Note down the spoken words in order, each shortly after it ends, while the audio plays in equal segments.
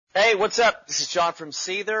Hey, what's up? This is John from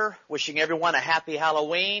Seether, wishing everyone a happy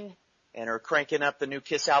Halloween, and are cranking up the new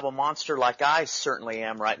Kiss album Monster like I certainly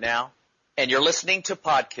am right now. And you're listening to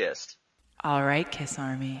Podkiss. All right, Kiss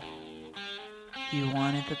Army. You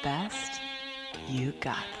wanted the best, you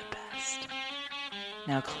got the best.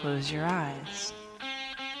 Now close your eyes.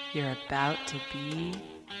 You're about to be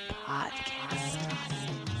Podcast.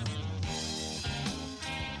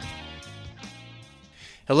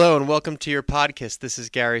 Hello and welcome to your podcast. This is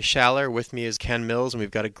Gary Schaller. With me is Ken Mills, and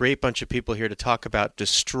we've got a great bunch of people here to talk about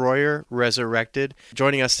Destroyer Resurrected.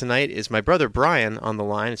 Joining us tonight is my brother Brian on the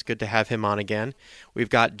line. It's good to have him on again. We've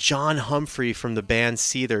got John Humphrey from the band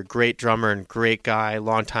Seether, great drummer and great guy,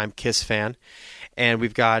 longtime Kiss fan. And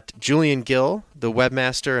we've got Julian Gill, the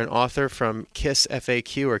webmaster and author from Kiss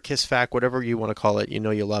FAQ or Kiss Fact, whatever you want to call it. You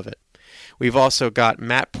know you love it. We've also got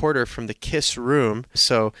Matt Porter from the Kiss Room.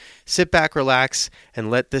 So sit back, relax, and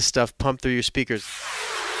let this stuff pump through your speakers.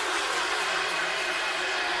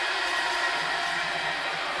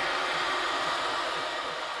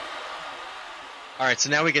 All right,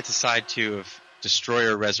 so now we get to side two of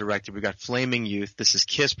Destroyer Resurrected. We've got Flaming Youth. This is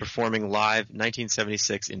Kiss performing live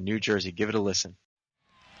 1976 in New Jersey. Give it a listen.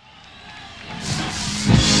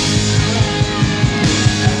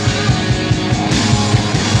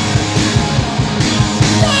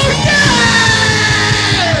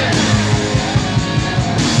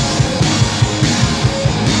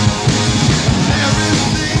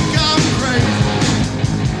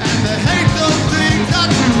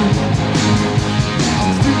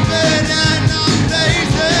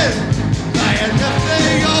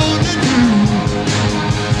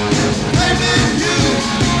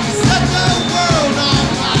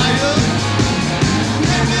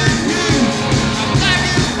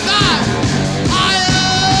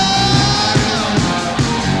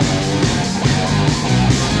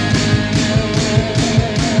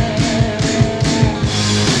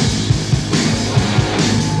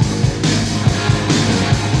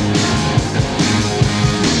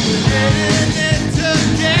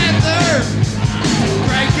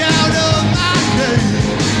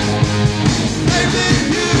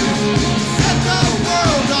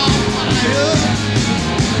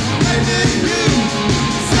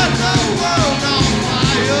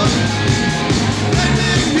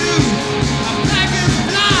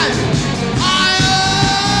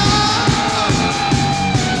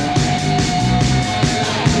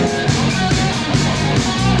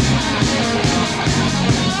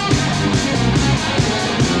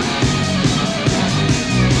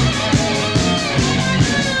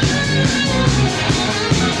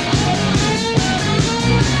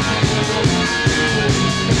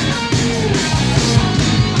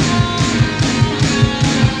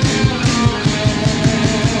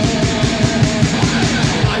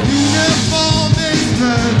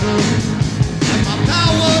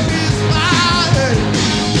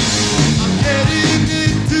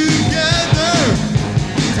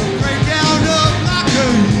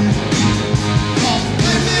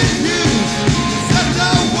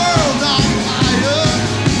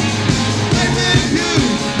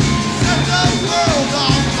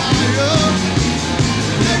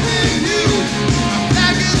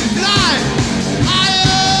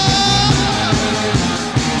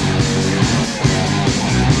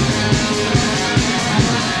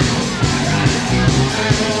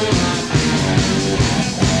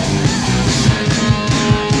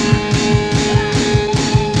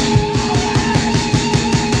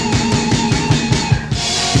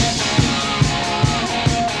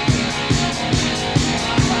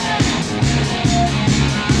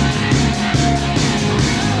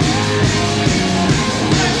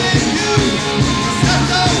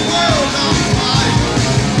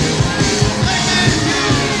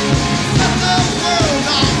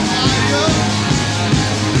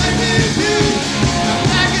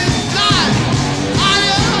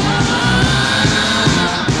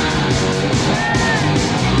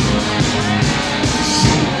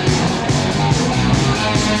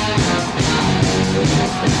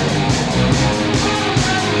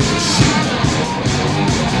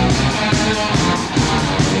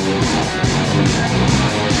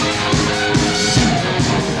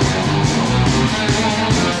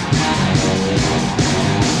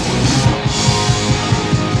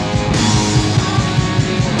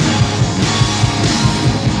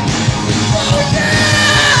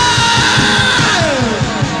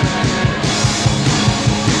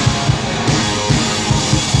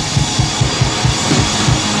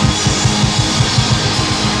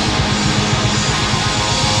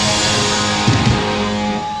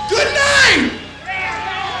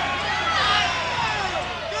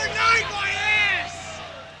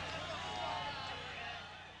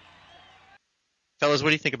 Fellas, what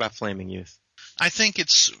do you think about Flaming Youth? I think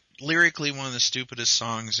it's lyrically one of the stupidest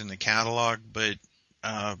songs in the catalog, but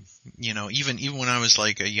even when I was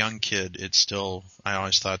like a young kid, I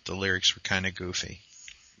always thought the lyrics were kind of goofy.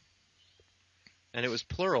 And it was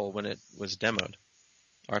plural when it was demoed.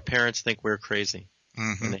 Our parents think we're crazy,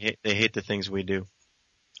 and they hate the things we do.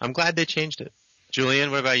 I'm glad they changed it.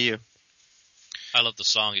 Julian, what about you? I love the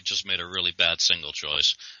song. It just made a really bad single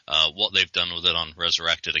choice. What they've done with it on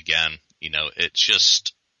Resurrected again, it's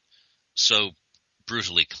just so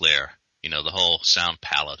brutally clear. The whole sound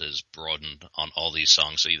palette is broadened on all these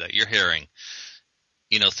songs so that you're hearing,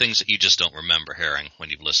 things that you just don't remember hearing when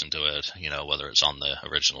you've listened to it, whether it's on the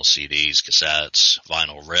original CDs, cassettes,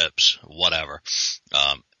 vinyl rips, whatever.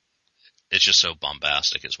 It's just so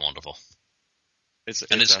bombastic. It's wonderful.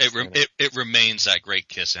 It remains that great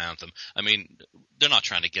Kiss anthem. I mean, they're not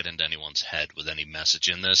trying to get into anyone's head with any message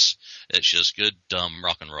in this. It's just good, dumb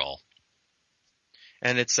rock and roll.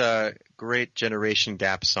 And it's a great generation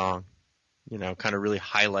gap song. Kind of really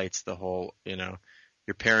highlights the whole,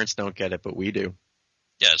 your parents don't get it, but we do.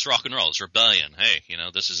 Yeah, it's rock and roll. It's rebellion. Hey,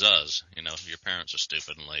 this is us. Your parents are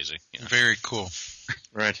stupid and lazy. Very cool.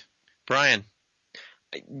 Right. Brian.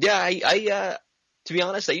 Yeah, I to be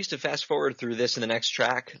honest, I used to fast forward through this and the next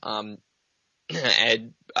track. And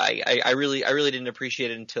I really didn't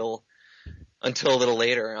appreciate it until a little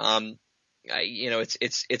later.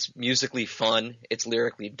 It's musically fun. It's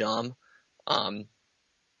lyrically dumb. I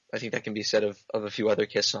think that can be said of a few other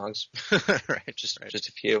Kiss songs. Right. Just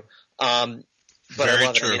a few. But Very I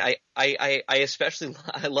love true. it.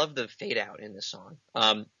 I love the fade out in this song.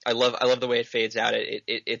 I love the way it fades out.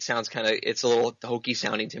 It sounds it's a little hokey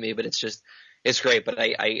sounding to me, but it's great. But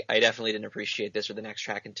I definitely didn't appreciate this or the next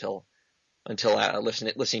track until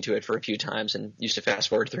listening to it for a few times and used to fast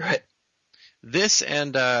forward through it. This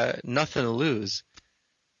and Nothing to Lose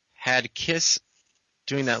had Kiss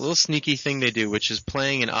doing that little sneaky thing they do, which is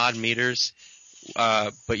playing in odd meters,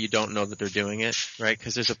 but you don't know that they're doing it, right?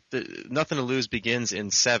 Because Nothing to Lose begins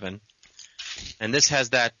in 7, and this has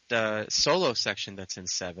that solo section that's in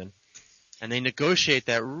 7, and they negotiate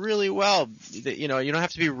that really well. You don't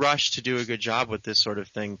have to be rushed to do a good job with this sort of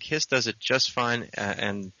thing. Kiss does it just fine,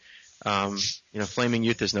 and Flaming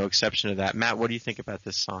Youth is no exception to that. Matt, what do you think about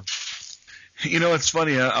this song? It's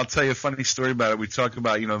funny. I'll tell you a funny story about it. We talk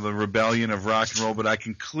about, the rebellion of rock and roll, but I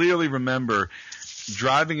can clearly remember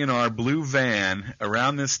driving in our blue van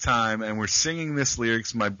around this time, and we're singing this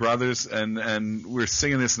lyrics, my brothers, and we're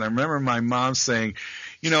singing this, and I remember my mom saying,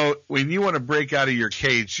 when you want to break out of your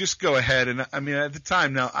cage, just go ahead. And I mean, at the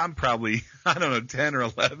time, now I'm probably, 10 or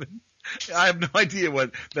 11. I have no idea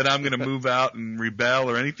that I'm going to move out and rebel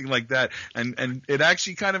or anything like that. And it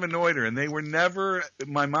actually kind of annoyed her. And they were never,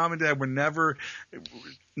 my mom and dad were never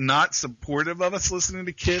not supportive of us listening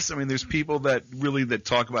to Kiss. I mean, there's people that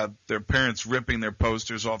talk about their parents ripping their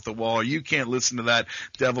posters off the wall. You can't listen to that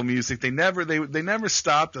devil music. They never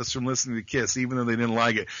stopped us from listening to Kiss, even though they didn't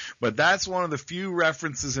like it. But that's one of the few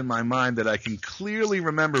references in my mind that I can clearly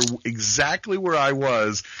remember exactly where I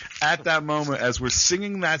was at that moment as we're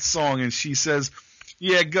singing that song. And she says,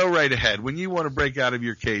 yeah, go right ahead. When you want to break out of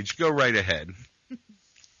your cage, go right ahead.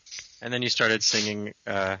 And then you started singing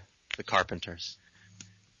The Carpenters.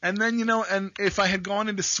 And then, and if I had gone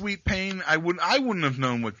into Sweet Pain, I wouldn't have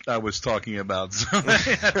known what I was talking about. So at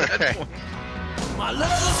that point. My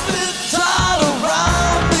love's been tied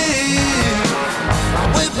around me. My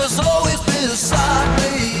whip has always been beside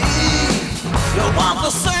me. You want the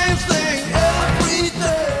same thing every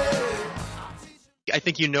day. I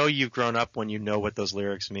think you've grown up when you know what those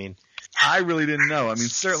lyrics mean. I really didn't know. I mean,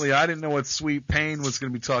 certainly I didn't know what Sweet Pain was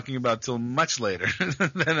going to be talking about till much later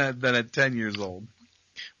than at 10 years old.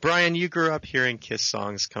 Brian, you grew up hearing Kiss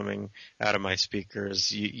songs coming out of my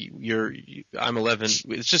speakers. I'm 11.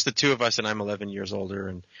 It's just the two of us, and I'm 11 years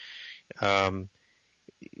older. And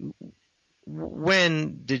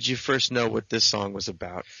when did you first know what this song was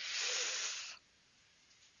about?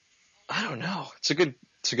 I don't know. It's a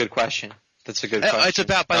good question. That's a good question. It's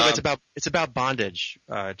about, by the way, it's about bondage.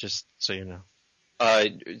 Just so you know.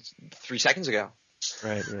 3 seconds ago.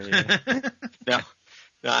 Right. Yeah.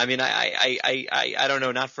 No, I mean, I don't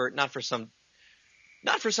know. Not for some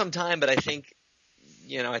time, but I think,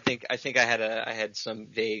 I think I had some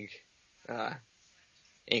vague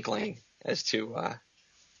inkling as to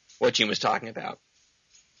what Gene was talking about.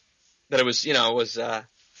 That it was, wasn't.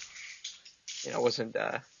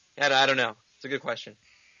 I don't know. It's a good question.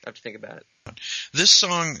 I have to think about it. This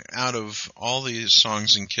song, out of all these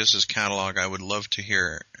songs in Kiss's catalog, I would love to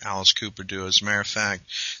hear Alice Cooper do. As a matter of fact,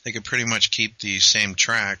 they could pretty much keep the same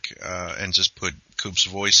track and just put Coop's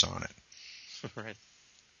voice on it. Right.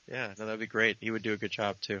 Yeah, no, that'd be great. He would do a good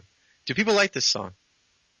job too. Do people like this song?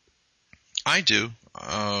 I do.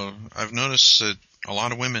 I've noticed that a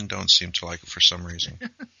lot of women don't seem to like it for some reason.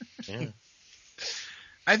 Yeah.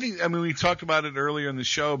 I mean, we talked about it earlier in the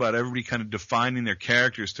show about everybody kind of defining their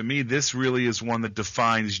characters. To me, this really is one that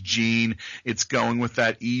defines Gene. It's going with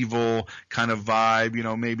that evil kind of vibe,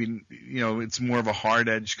 maybe, it's more of a hard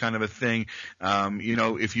edge kind of a thing.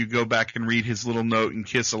 If you go back and read his little note in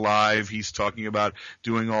Kiss Alive, he's talking about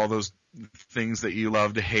doing all those things that you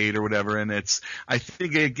love to hate or whatever. And I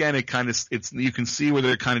think again, you can see where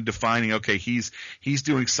they're kind of defining, okay, he's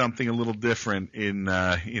doing something a little different in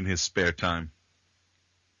his spare time.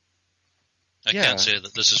 I can't say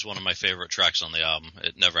that this is one of my favorite tracks on the album.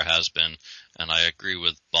 It never has been, and I agree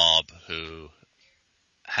with Bob, who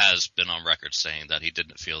has been on record saying that he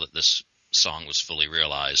didn't feel that this song was fully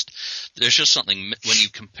realized. There's just something, when you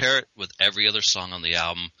compare it with every other song on the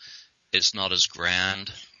album, it's not as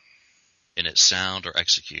grand in its sound or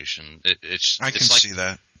execution. I can see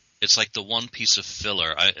that. It's like the one piece of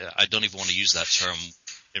filler. I don't even want to use that term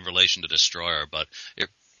in relation to Destroyer, but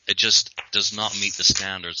it just does not meet the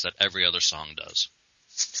standards that every other song does.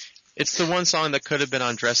 It's the one song that could have been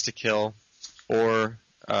on Dress to Kill or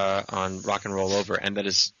on Rock and Roll Over, and that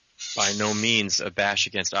is by no means a bash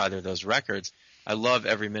against either of those records. I love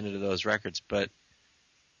every minute of those records, but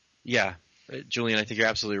yeah, Julian, I think you're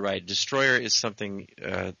absolutely right. Destroyer is something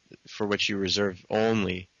for which you reserve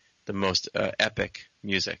only the most epic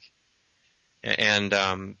music.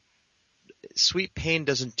 And Sweet Pain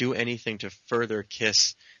doesn't do anything to further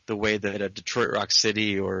Kiss the way that a Detroit Rock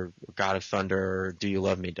City or God of Thunder or Do You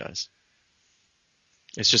Love Me does.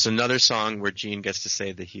 It's just another song where Gene gets to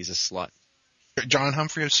say that he's a slut. John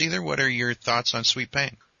Humphrey of Seether, what are your thoughts on Sweet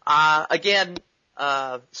Pain? Again,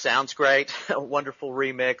 sounds great. A wonderful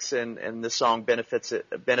remix, and this song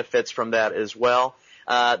benefits from that as well.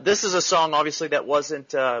 This is a song, obviously, that wasn't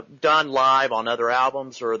done live on other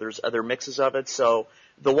albums, or there's other mixes of it. So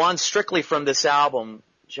the ones strictly from this album,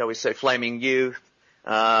 shall we say, Flaming Youth,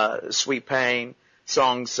 Sweet Pain,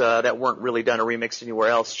 songs that weren't really done or remixed anywhere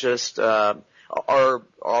else, just are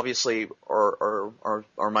obviously are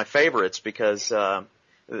my favorites because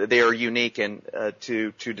they are unique and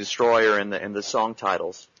to Destroyer and the song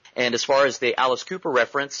titles. And as far as the Alice Cooper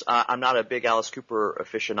reference, I'm not a big Alice Cooper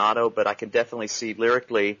aficionado, but I can definitely see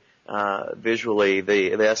lyrically, visually,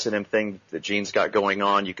 the S&M thing that Gene's got going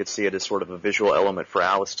on. You could see it as sort of a visual element for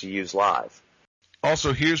Alice to use live.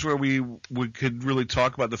 Also, here's where we could really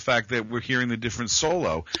talk about the fact that we're hearing the different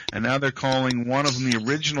solo. And now they're calling one of them the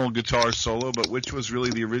original guitar solo, but which was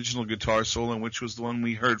really the original guitar solo and which was the one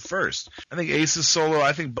we heard first. I think Ace's solo,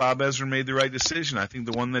 I think Bob Ezrin made the right decision. I think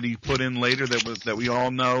the one that he put in later that we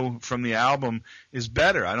all know from the album is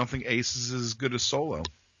better. I don't think Ace's is as good a solo.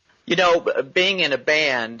 Being in a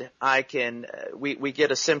band, we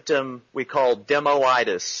get a symptom we call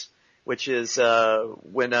demoitis, which is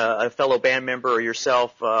when a fellow band member or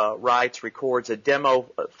yourself records a demo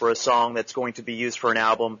for a song that's going to be used for an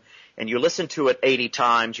album, and you listen to it 80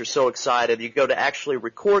 times, you're so excited, you go to actually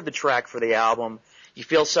record the track for the album, you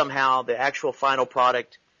feel somehow the actual final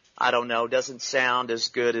product, I don't know, doesn't sound as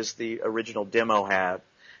good as the original demo had.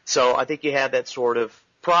 So I think you have that sort of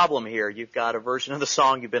problem here. You've got a version of the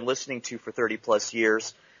song you've been listening to for 30 plus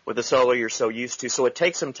years with a solo you're so used to, so it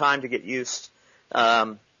takes some time to get used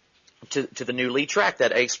to the new lead track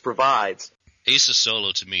that Ace provides. Ace's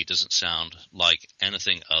solo to me doesn't sound like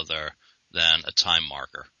anything other than a time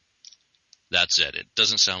marker. That's it. It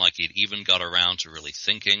doesn't sound like he'd even got around to really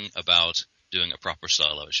thinking about doing a proper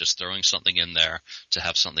solo. It's just throwing something in there to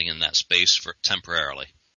have something in that space for temporarily.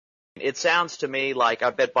 It sounds to me like, I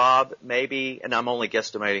bet Bob maybe, and I'm only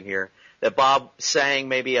guesstimating here, that Bob sang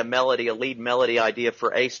maybe a lead melody idea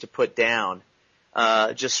for Ace to put down,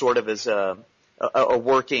 just sort of as a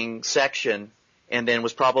working section, and then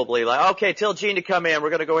was probably like, okay, tell Gene to come in. We're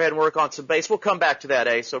going to go ahead and work on some bass. We'll come back to that,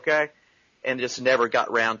 Ace, okay? And just never got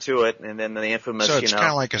around to it. And then the infamous, So it's kind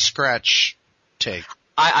of like a scratch take.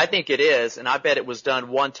 I think it is, and I bet it was done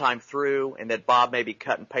one time through, and that Bob maybe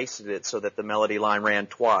cut and pasted it so that the melody line ran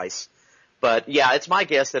twice. But yeah, it's my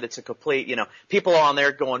guess that it's a complete, people on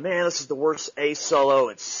there going, man, this is the worst Ace solo.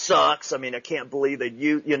 It sucks. I mean, I can't believe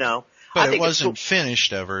that But it wasn't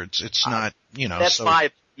finished ever. It's not, That's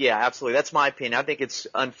absolutely. That's my opinion. I think it's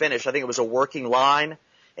unfinished. I think it was a working line,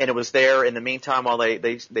 and it was there in the meantime while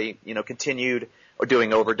they continued or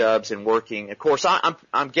doing overdubs and working. Of course,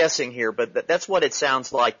 I'm guessing here, but that's what it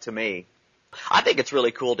sounds like to me. I think it's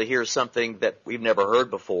really cool to hear something that we've never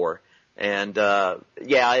heard before. And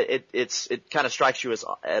it kind of strikes you as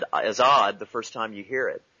odd the first time you hear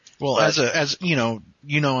it. Well, But- as you know,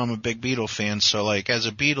 I'm a big Beatles fan, so like as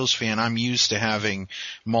a Beatles fan, I'm used to having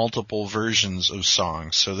multiple versions of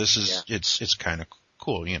songs. So this is it's kind of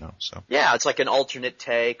cool, So Yeah, it's like an alternate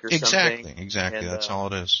take or exactly, something. exactly. And, That's all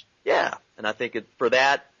it is. Yeah, and I think for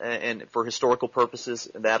that and for historical purposes,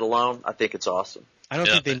 that alone, I think it's awesome. I don't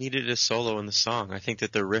Yeah. think they needed a solo in the song. I think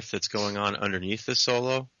that the riff that's going on underneath the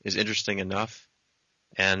solo is interesting enough,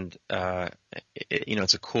 and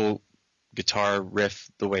it's a cool guitar riff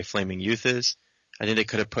the way Flaming Youth is. I think they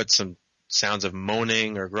could have put some sounds of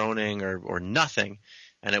moaning or groaning or nothing,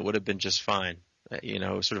 and it would have been just fine.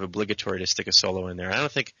 Sort of obligatory to stick a solo in there. I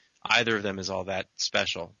don't think either of them is all that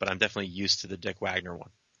special, but I'm definitely used to the Dick Wagner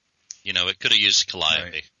one. It could have used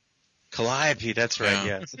Calliope. Right. Calliope, that's right.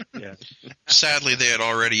 Yeah. Yes, yeah. Sadly, they had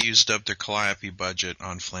already used up their Calliope budget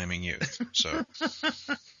on Flaming Youth. So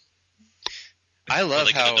I Well, love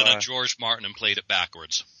they could how have done a George Martin and played it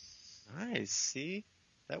backwards. Nice. See,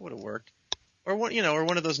 that would have worked. Or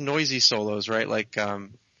one of those noisy solos, right? Like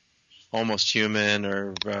Almost Human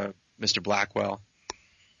or Mr. Blackwell.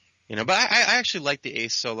 But I actually like the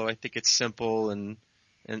Ace solo. I think it's simple and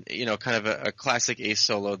kind of a classic Ace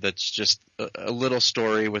solo that's just a little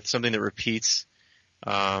story with something that repeats.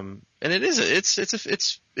 And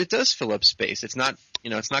it does fill up space. It's not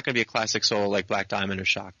it's not going to be a classic solo like Black Diamond or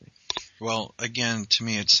Shock Me. well, again, to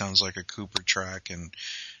me, it sounds like a Cooper track, and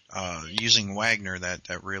using Wagner,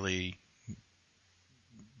 that really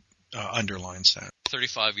underlines that.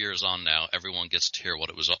 35 years on now, everyone gets to hear what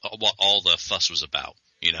all the fuss was about.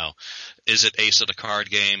 Is it Ace at a card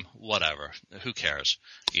game? Whatever. Who cares?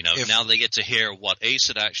 Now they get to hear what Ace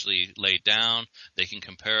had actually laid down. They can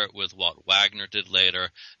compare it with what Wagner did later,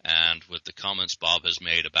 and with the comments Bob has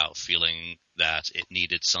made about feeling that it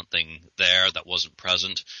needed something there that wasn't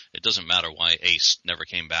present. It doesn't matter why Ace never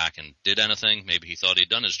came back and did anything. Maybe he thought he'd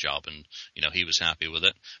done his job and, he was happy with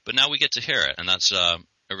it. But now we get to hear it, and that's a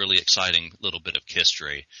really exciting little bit of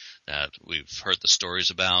history that we've heard the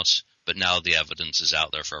stories about, but now the evidence is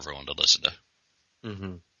out there for everyone to listen to.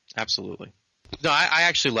 Mm-hmm. Absolutely. No, I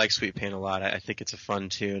actually like Sweet Pain a lot. I think it's a fun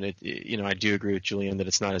tune. I do agree with Julian that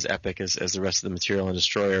it's not as epic as the rest of the material on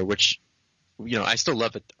Destroyer, which, I still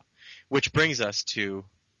love it though. Which brings us to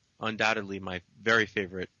undoubtedly my very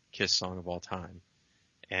favorite Kiss song of all time,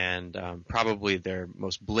 and probably their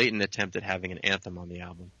most blatant attempt at having an anthem on the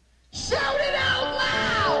album. Shout it out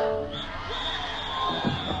loud!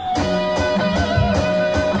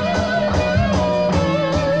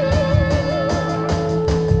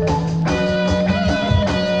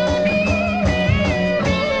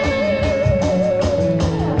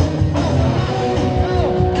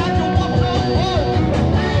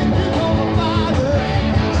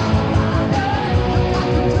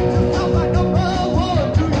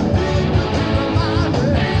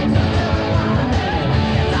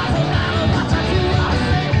 Doesn't matter what I do.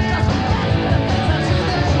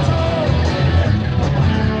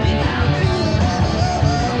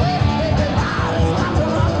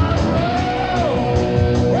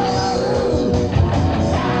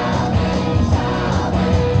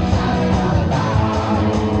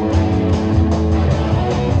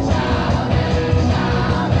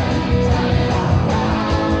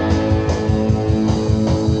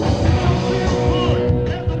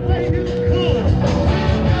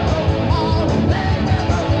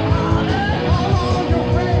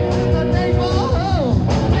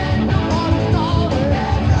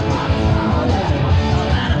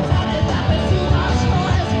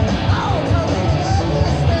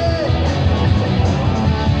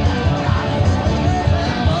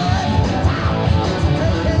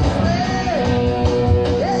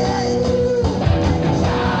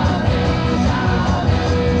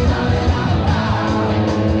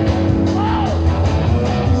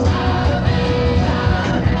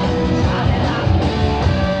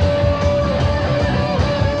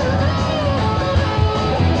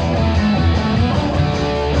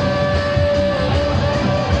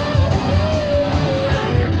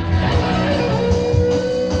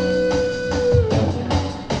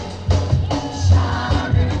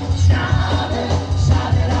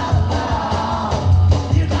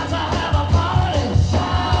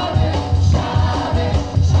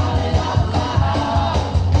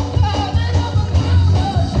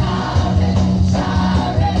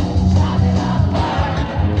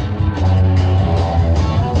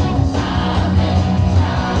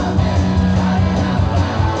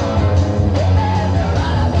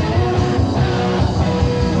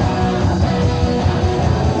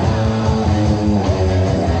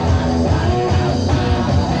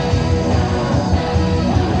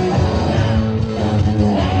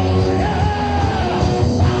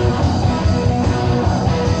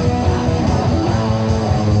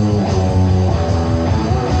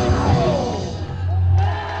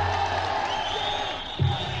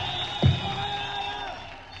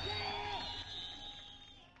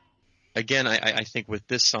 again, I think with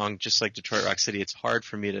this song, just like Detroit Rock City, it's hard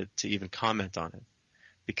for me to even comment on it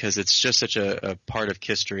because it's just such a part of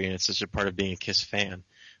Kisstory and it's such a part of being a Kiss fan.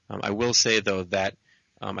 I will say, though, that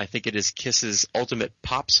I think it is Kiss's ultimate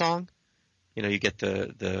pop song. You know, you get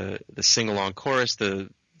the sing-along chorus, the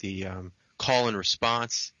call and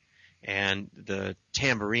response, and the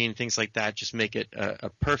tambourine, things like that just make it a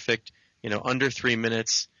perfect, under 3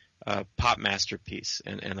 minutes pop masterpiece.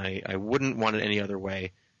 And I wouldn't want it any other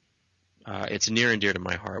way. It's near and dear to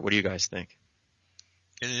my heart. What do you guys think?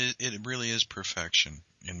 It really is perfection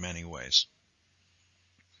in many ways.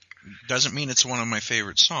 Doesn't mean it's one of my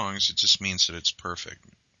favorite songs. It just means that it's perfect.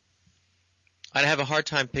 I'd have a hard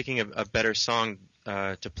time picking a better song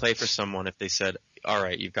to play for someone if they said, all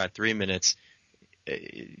right, you've got 3 minutes,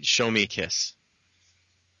 show me Kiss.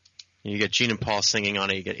 You get Gene and Paul singing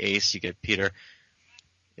on it, you get Ace, you get Peter.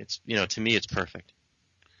 It's, to me, it's perfect.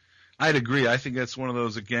 I'd agree. I think that's one of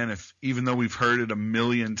those, again, even though we've heard it a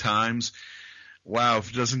million times, wow,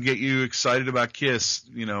 if it doesn't get you excited about Kiss,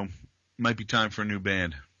 might be time for a new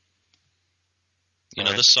band.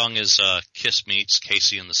 This song is Kiss meets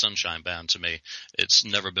Casey and the Sunshine Band to me. It's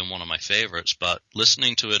never been one of my favorites, but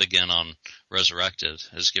listening to it again on Resurrected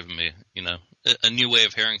has given me, a new way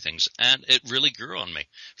of hearing things, and it really grew on me.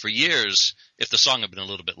 For years, if the song had been a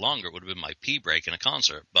little bit longer, it would have been my pee break in a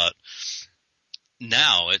concert, but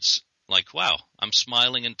now it's like, wow, I'm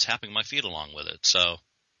smiling and tapping my feet along with it. So,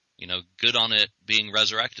 good on it being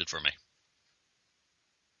resurrected for me.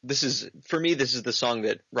 This is the song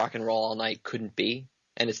that Rock and Roll All Night couldn't be,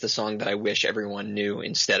 and it's the song that I wish everyone knew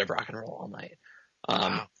instead of Rock and Roll All Night.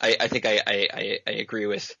 Wow. I think I agree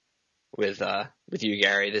with you,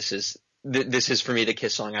 Gary. This is for me the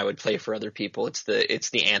Kiss song I would play for other people. It's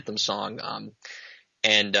the anthem song.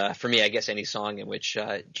 And for me, I guess any song in which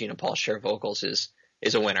Gene and Paul share vocals is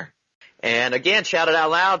a winner. And again, Shout It Out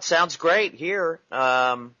Loud sounds great here.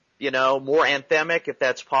 More anthemic if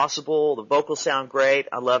that's possible. The vocals sound great.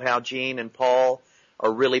 I love how Gene and Paul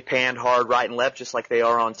are really panned hard right and left, just like they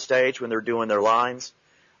are on stage when they're doing their lines,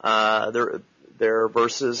 their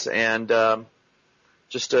verses, and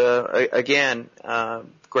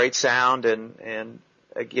great sound and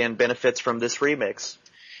again benefits from this remix.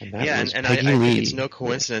 And I think it's no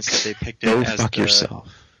coincidence that they picked it as yourself.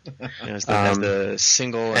 As the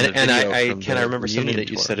single and I remember something that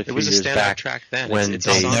you said a few years back track then. When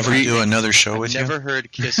they never do another show with you? I've never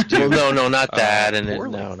heard Kiss do. Well, no, not that.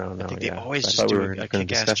 No. I think they always just do a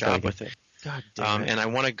kick-ass job with it. God damn it. And I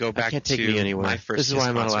want to go back to my first This is why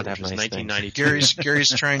I'm not allowed to have nice 1992. Gary's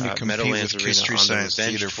trying to compete with Kisstory Science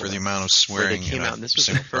Theater for the amount of swearing came out. This was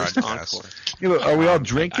the first encore. Are we all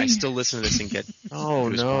drinking? I still listen to this and get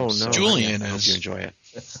no. Julian I hope is. you enjoy it.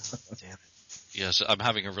 Damn it. Yes, I'm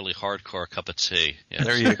having a really hardcore cup of tea. Yes.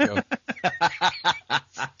 There you go.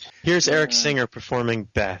 Here's Eric Singer performing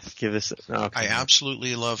Beth. Give us. Okay. I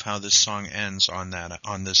absolutely love how this song ends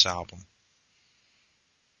on this album.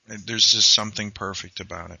 There's just something perfect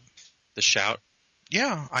about it. The shout.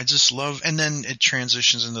 Yeah, I just love, and then it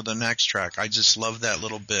transitions into the next track. I just love that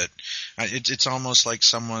little bit. It's almost like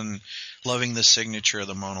someone loving the signature of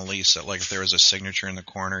the Mona Lisa, like if there was a signature in the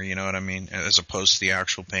corner, you know what I mean, as opposed to the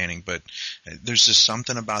actual painting. But there's just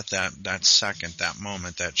something about that second, that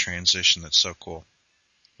moment, that transition that's so cool.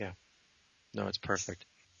 Yeah. No, it's perfect.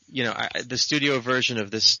 The studio version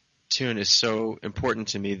of this tune is so important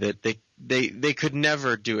to me that they could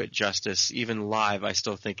never do it justice. Even live, I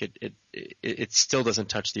still think it still doesn't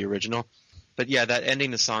touch the original. But yeah, that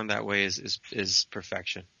ending the song that way is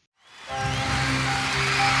perfection.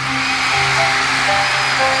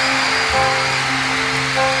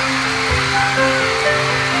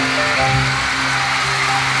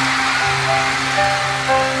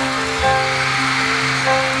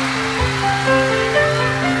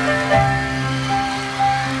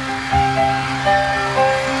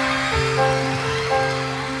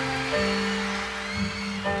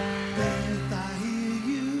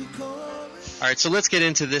 All right, so let's get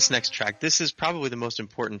into this next track. This is probably the most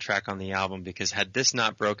important track on the album because had this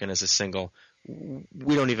not broken as a single,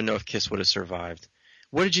 we don't even know if Kiss would have survived.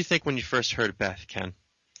 What did you think when you first heard Beth, Ken?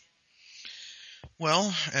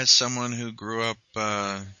 Well, as someone who grew up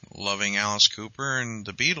loving Alice Cooper and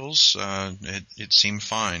the Beatles, it seemed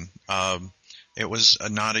fine. It was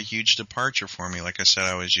not a huge departure for me. Like I said,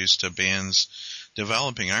 I was used to bands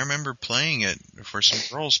developing. I remember playing it for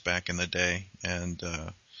some girls back in the day, and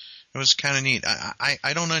it was kind of neat.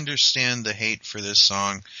 I don't understand the hate for this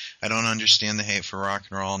song. I don't understand the hate for Rock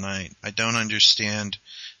and Roll All Night. I don't understand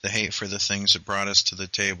the hate for the things that brought us to the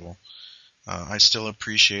table. I still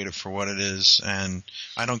appreciate it for what it is, and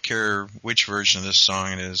I don't care which version of this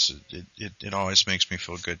song it is. It always makes me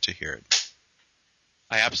feel good to hear it.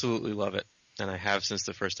 I absolutely love it, and I have since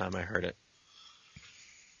the first time I heard it.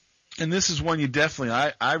 And this is one you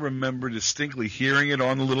definitely, I remember distinctly hearing it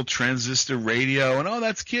on the little transistor radio, and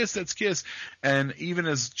that's Kiss, that's Kiss. And even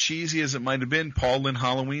as cheesy as it might have been, Paul Lynde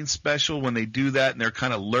Halloween Special, when they do that and they're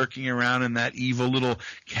kind of lurking around in that evil little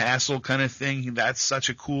castle kind of thing, that's such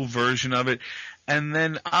a cool version of it. And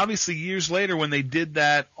then obviously years later when they did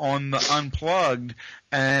that on the Unplugged,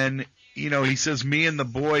 and he says me and the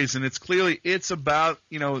boys, and it's about,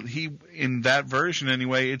 he, in that version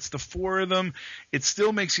anyway, it's the four of them. It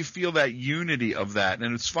still makes you feel that unity of that.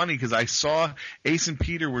 And it's funny because I saw Ace and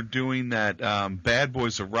Peter were doing that Bad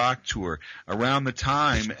Boys of Rock tour around the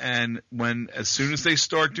time, and as soon as they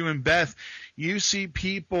start doing Beth, you see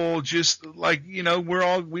people just like,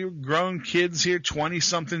 we're grown kids here,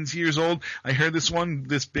 20-somethings years old. I heard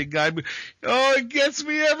this big guy, it gets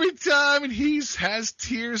me every time, and he has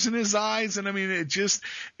tears in his eyes. And I mean,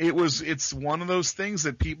 it's one of those things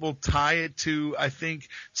that people tie it to, I think,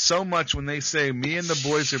 so much when they say me and the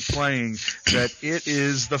boys are playing, that it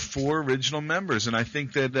is the four original members. And I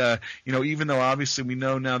think that, even though obviously we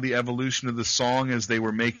know now the evolution of the song as they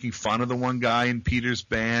were making fun of the one guy in Peter's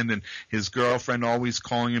band and his girlfriend always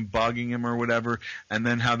calling him, bugging him or whatever, and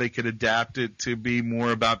then how they could adapt it to be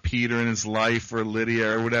more about Peter and his life or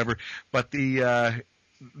Lydia or whatever. But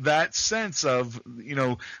that sense of,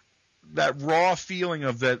 that raw feeling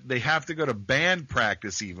of that they have to go to band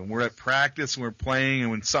practice even. We're at practice and we're playing,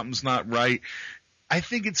 and when something's not right, I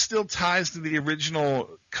think it still ties to the original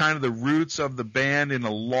kind of the roots of the band in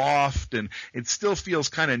a loft, and it still feels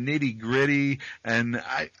kind of nitty-gritty. And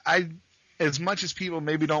I as much as people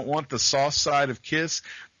maybe don't want the soft side of Kiss,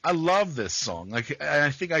 I love this song. I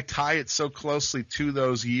think I tie it so closely to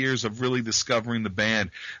those years of really discovering the band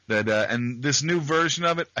that, and this new version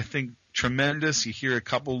of it, I think tremendous. You hear a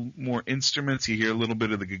couple more instruments. You hear a little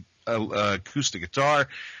bit of the acoustic guitar.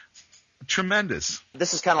 Tremendous.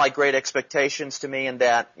 This is kind of like Great Expectations to me in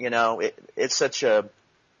that, it's such a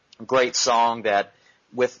great song that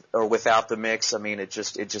with or without the mix, I mean, it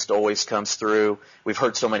just always comes through. We've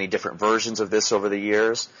heard so many different versions of this over the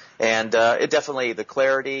years, and it definitely, the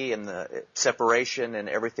clarity and the separation and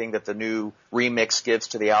everything that the new remix gives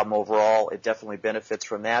to the album overall, it definitely benefits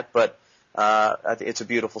from that. But it's a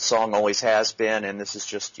beautiful song, always has been, and this is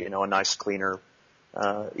just, a nice, cleaner,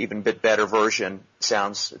 even a bit better version. It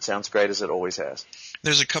sounds great as it always has.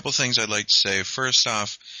 There's a couple things I'd like to say. First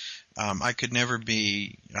off, I could never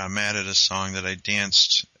be mad at a song that I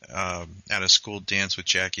danced at a school dance with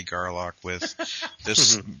Jackie Garlock with.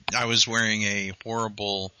 This I was wearing a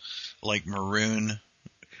horrible, maroon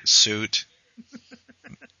suit.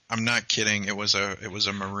 I'm not kidding. It was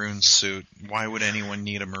a maroon suit. Why would anyone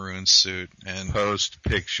need a maroon suit? And post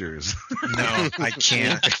pictures. No, I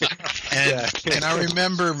can't. And I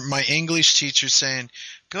remember my English teacher saying,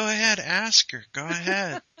 "Go ahead, ask her. Go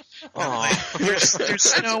ahead."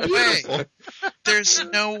 There's no way. There's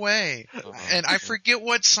no way. And I forget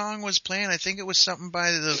what song was playing. I think it was something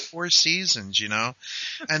by the Four Seasons,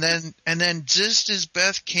 And then just as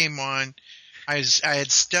Beth came on, I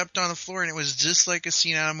had stepped on the floor, and it was just like a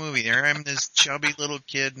scene out of a movie. There I'm this chubby little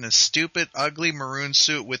kid in a stupid, ugly maroon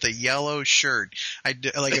suit with a yellow shirt.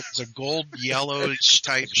 It was a gold yellow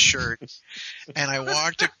type shirt. And I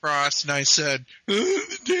walked across, and I said,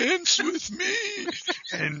 "Dance with me."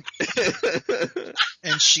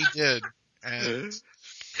 And she did. And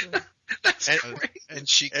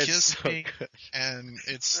she kissed me, and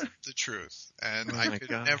it's the truth. And I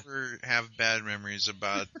could never have bad memories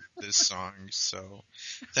about this song. So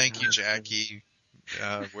thank you, Jackie,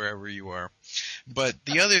 wherever you are. But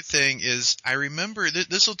the other thing is, I remember,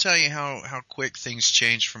 this will tell you how quick things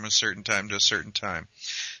change from a certain time to a certain time.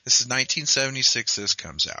 This is 1976 this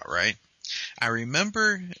comes out, right? I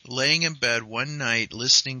remember laying in bed one night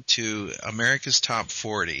listening to America's Top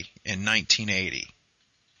 40 in 1980.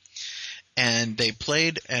 And they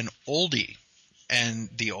played an oldie, and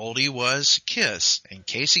the oldie was Kiss. And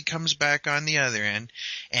Casey comes back on the other end,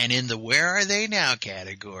 and in the "Where Are They Now"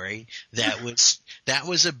 category, that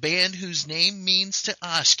was a band whose name means to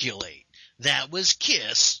osculate. That was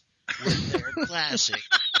Kiss with their classic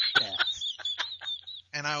Death.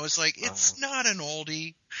 And I was like, it's not an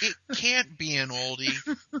oldie. It can't be an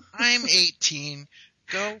oldie. I'm 18.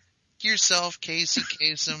 Go yourself, Casey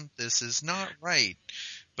Kasem. This is not right.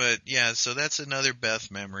 But yeah, so that's another Beth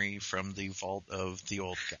memory from the vault of the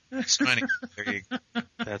old guys. There you go.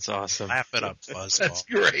 That's awesome. Laugh it up, Fuzzball. That's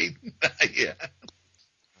great. Yeah.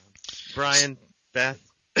 Brian, Beth.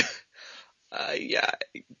 Yeah,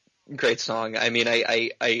 great song. I mean,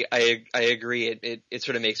 I agree. It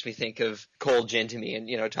sort of makes me think of Cold Gin to me,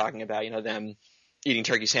 and talking about them eating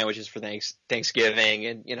turkey sandwiches for Thanksgiving,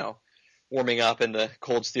 and warming up in the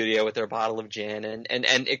cold studio with their bottle of gin, and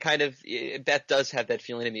it kind of that does have that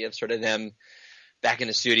feeling to me of sort of them back in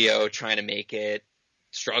the studio trying to make it,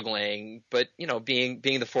 struggling, but being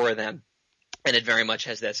the four of them, and it very much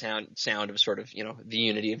has that sound of sort of the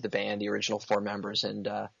unity of the band, the original four members, and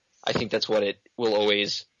I think that's what it will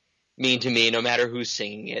always mean to me, no matter who's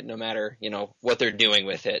singing it, no matter what they're doing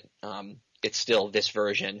with it. It's still this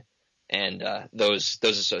version, and those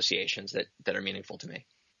associations that are meaningful to me.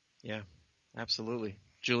 Yeah, absolutely.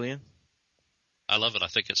 Julian? I love it. I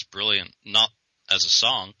think it's brilliant. Not as a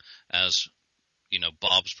song, as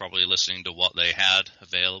Bob's probably listening to what they had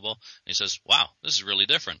available, and he says, "Wow, this is really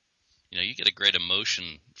different." You get a great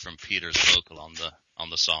emotion from Peter's vocal on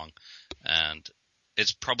the song, and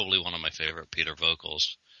it's probably one of my favorite Peter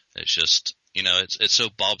vocals. It's just, it's so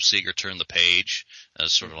Bob Seger turned the page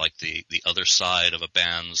as sort of like the other side of a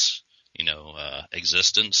band's,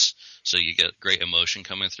 existence. So you get great emotion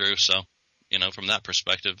coming through. So, from that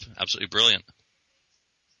perspective, absolutely brilliant.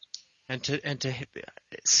 And to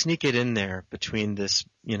sneak it in there between this,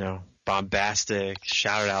 bombastic,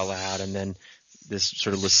 shout it out loud, and then this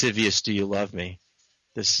sort of lascivious "Do you love me?"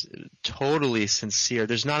 This totally sincere.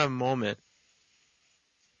 There's not a moment.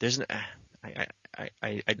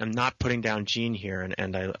 I'm not putting down Gene here,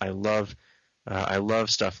 and I love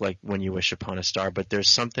stuff like "When You Wish Upon a Star," but there's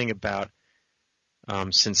something about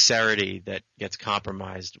sincerity that gets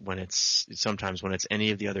compromised sometimes when it's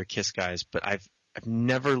any of the other Kiss guys. But I've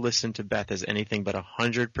never listened to Beth as anything but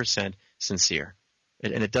 100% sincere.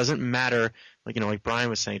 And it doesn't matter, like Brian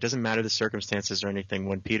was saying, it doesn't matter the circumstances or anything.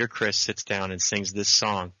 When Peter Criss sits down and sings this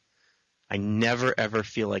song, I never ever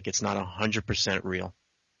feel like it's not 100% real.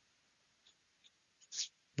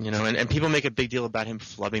 And people make a big deal about him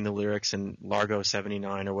flubbing the lyrics in Largo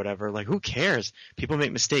 79 or whatever. Like, who cares? People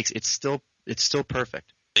make mistakes. It's still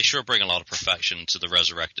perfect. They sure bring a lot of perfection to the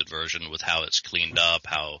resurrected version with how it's cleaned up,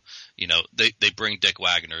 how, they bring Dick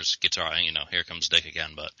Wagner's guitar, here comes Dick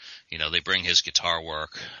again, but, they bring his guitar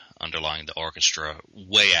work underlying the orchestra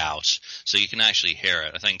way out, so you can actually hear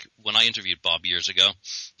it. I think when I interviewed Bob years ago,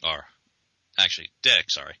 or actually Dick,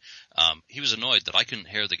 sorry, he was annoyed that I couldn't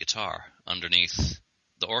hear the guitar underneath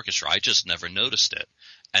the orchestra. I just never noticed it.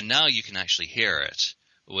 And now you can actually hear it,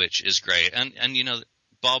 which is great. And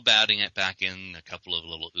Bob adding it back in, a couple of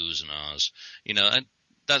little oohs and ahs, and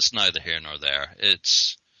that's neither here nor there.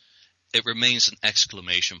 It remains an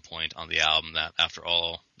exclamation point on the album that after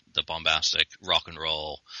all the bombastic rock and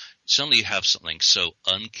roll, suddenly you have something so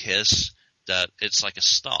un-Kiss that it's like a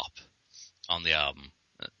stop on the album.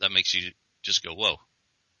 That makes you just go, whoa,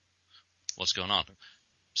 what's going on?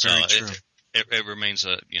 So it remains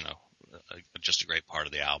just a great part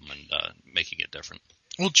of the album and making it different.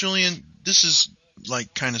 Well, Julian, this is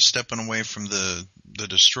like kind of stepping away from the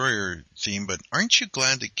Destroyer theme, but aren't you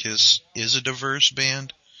glad that Kiss is a diverse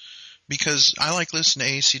band? Because I like listening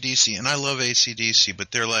to AC/DC, and I love AC/DC,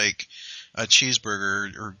 but they're like a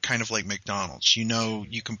cheeseburger or kind of like McDonald's.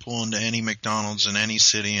 You can pull into any McDonald's in any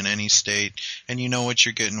city, in any state, and you know what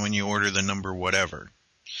you're getting when you order the number whatever.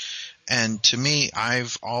 And to me,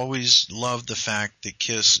 I've always loved the fact that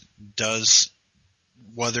Kiss does,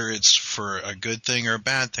 whether it's for a good thing or a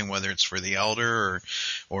bad thing, whether it's for the Elder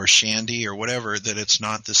or Shandy or whatever, that it's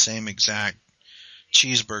not the same exact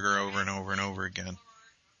cheeseburger over and over and over again.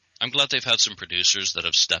 I'm glad they've had some producers that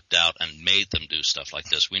have stepped out and made them do stuff like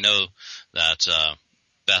this. We know that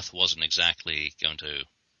Beth wasn't exactly going to,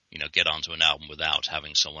 get onto an album without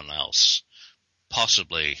having someone else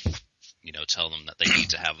possibly, tell them that they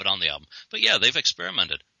need to have it on the album. But yeah, they've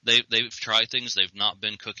experimented. They've tried things. They've not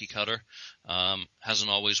been cookie cutter.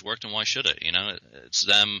 Hasn't always worked, and why should it? It's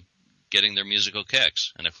them getting their musical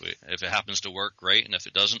kicks. And if it happens to work, great. And if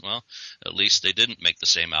it doesn't, well, at least they didn't make the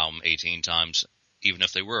same album 18 times, even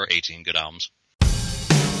if they were 18 good albums.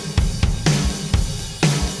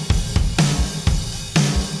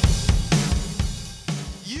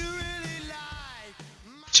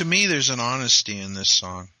 To me, there's an honesty in this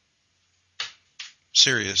song.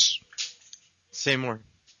 Serious. Say more.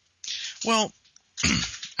 Well,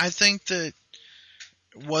 I think that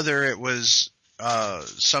whether it was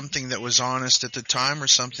something that was honest at the time or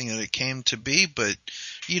something that it came to be, but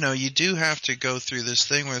you do have to go through this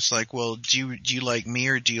thing where it's like, well, do you like me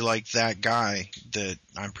or do you like that guy that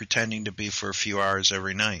I'm pretending to be for a few hours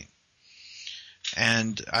every night?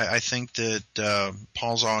 And I think that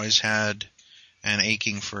Paul's always had an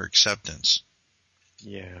aching for acceptance.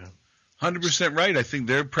 Yeah, 100% right. I think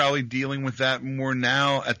they're probably dealing with that more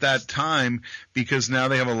now at that time because now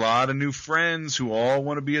they have a lot of new friends who all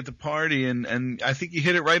want to be at the party, and I think you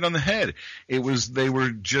hit it right on the head. They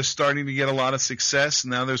were just starting to get a lot of success.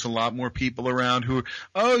 Now there's a lot more people around who are,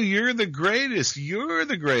 oh, you're the greatest. You're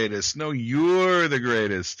the greatest. No, you're the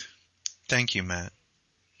greatest. Thank you, Matt.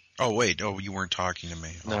 Oh, wait. Oh, you weren't talking to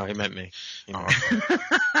me. No, he meant me. Oh.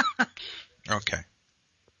 Okay.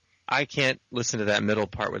 I can't listen to that middle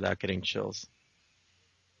part without getting chills.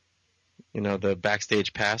 You know, the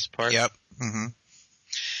backstage pass part? Yep. Mm-hmm.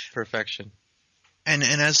 Perfection. And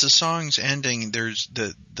as the song's ending, there's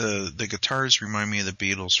the guitars remind me of the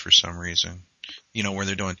Beatles for some reason. You know, where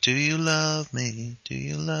they're doing, do you love me? Do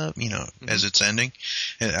you love me? You know, as it's ending.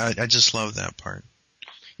 And I just love that part.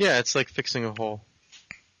 Yeah, it's like fixing a hole.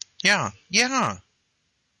 Yeah, right.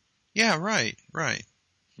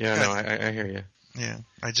 Yeah, no, I hear you. Yeah,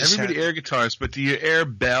 I just everybody air guitars, but do you air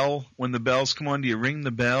bell when the bells come on? Do you ring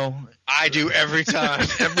the bell? I do every time.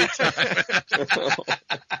 Every time.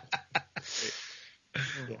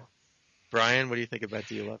 Yeah. Brian, what do you think about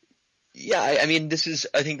Do You Love? Yeah, I mean,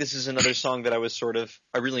 I think this is another song that I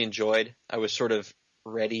really enjoyed. I was sort of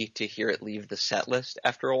ready to hear it leave the set list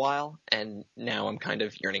after a while, and now I'm kind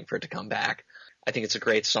of yearning for it to come back. I think it's a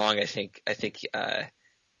great song. I think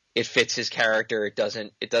it fits his character.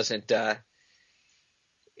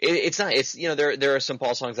 It's you know, there are some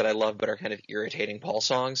Paul songs that I love but are kind of irritating Paul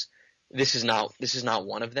songs. This is not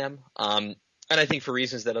one of them. And I think for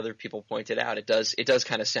reasons that other people pointed out, it does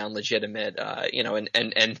kind of sound legitimate, you know,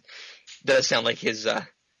 and does sound like his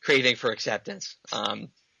craving for acceptance. I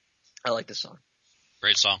like this song.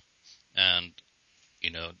 Great song. And, you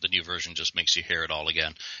know, the new version just makes you hear it all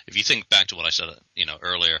again. If you think back to what I said, you know,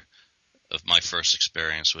 earlier of my first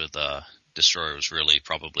experience with Destroyer was really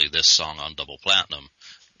probably this song on Double Platinum.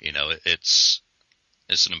 You know, it's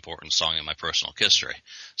an important song in my personal history.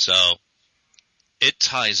 So it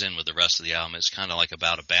ties in with the rest of the album. It's kind of like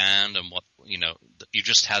about a band and what, you know, you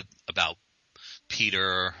just had about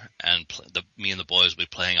Peter and me and the boys would be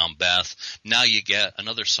playing on Beth. Now you get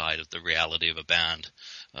another side of the reality of a band,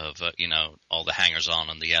 of you know, all the hangers-on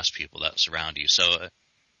and the yes people that surround you. So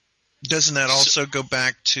doesn't that also go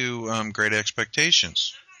back to Great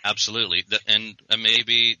Expectations? Absolutely, and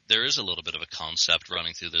maybe there is a little bit of a concept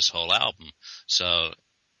running through this whole album. So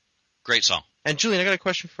great song. And Julian, I got a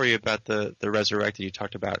question for you about the Resurrected. You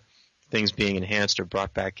talked about things being enhanced or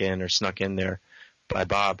brought back in or snuck in there by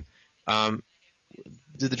Bob.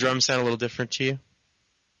 Did the drums sound a little different to you?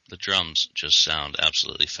 The drums just sound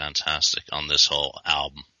absolutely fantastic on this whole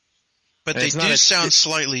album. But And they it's do not a- sound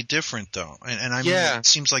slightly different, though. And I mean, Yeah. it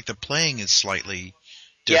seems like the playing is slightly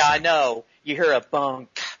Yeah, different. I know. You hear a bong,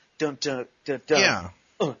 dun dun dun dun. Yeah.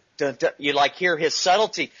 Dun, dun. You like hear his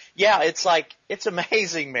subtlety. Yeah, it's like, it's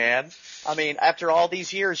amazing, man. I mean, after all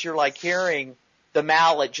these years, you're like hearing the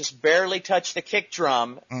mallet just barely touch the kick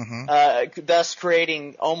drum, thus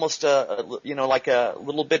creating almost like a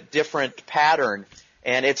little bit different pattern.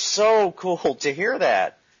 And it's so cool to hear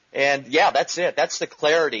that. And yeah, that's it. That's the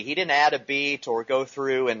clarity. He didn't add a beat or go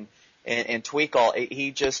through and tweak all.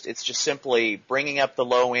 It's just simply bringing up the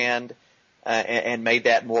low end, and made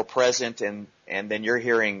that more present. And then you're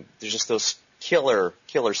hearing, there's just those killer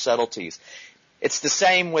subtleties. It's the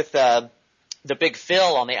same with, the big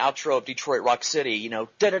fill on the outro of Detroit Rock City, you know,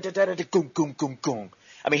 da-da-da-da-da-goom, goom, goom, goom.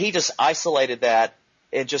 I mean, he just isolated that,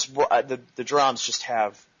 and just the drums just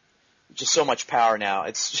have just so much power now.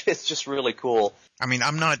 It's just really cool. I mean,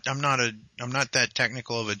 I'm not that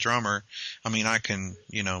technical of a drummer. I mean, I can,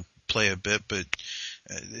 you know, play a bit, but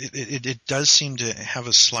it does seem to have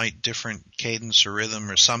a slight different cadence or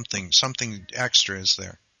rhythm or something extra is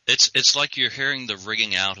there. It's like you're hearing the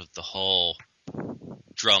rigging out of the whole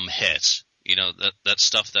drum hit. You know, that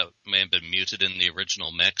stuff that may have been muted in the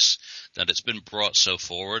original mix, that it's been brought so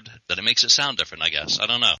forward that it makes it sound different, I guess. I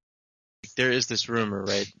don't know. There is this rumor,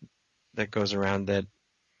 right, that goes around that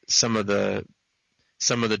some of the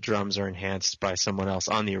drums are enhanced by someone else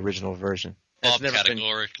on the original version. Bob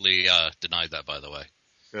categorically denied that, by the way.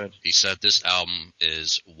 Good. He said this album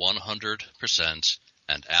is 100%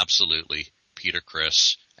 and absolutely Peter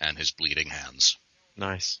Criss and his bleeding hands.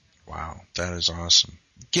 Nice. Wow, that is awesome.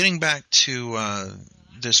 Getting back to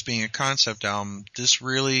this being a concept album, this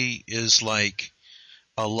really is like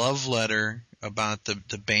a love letter about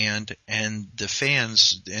the band and the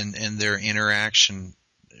fans and their interaction.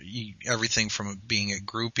 Everything from being at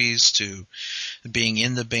groupies to being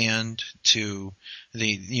in the band to the,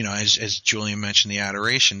 you know, as Julian mentioned, the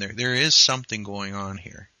adoration. There is something going on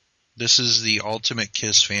here. This is the ultimate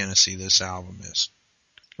Kiss fantasy, this album is.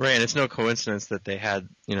 Right, and it's no coincidence that they had,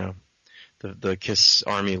 you know, the Kiss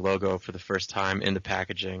Army logo for the first time in the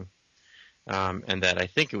packaging, and that I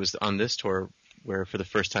think it was on this tour where for the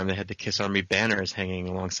first time they had the Kiss Army banners hanging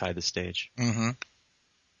alongside the stage. Mm-hmm.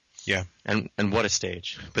 Yeah. And what a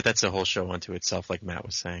stage! But that's a whole show unto itself, like Matt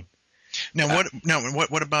was saying. Now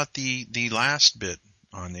what about the last bit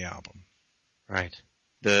on the album? Right.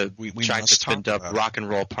 The we track must that's been talk dubbed about it. Rock and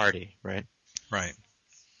Roll Party, right? Right.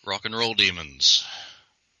 Rock and Roll Demons.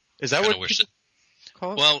 Is that Kinda what wish people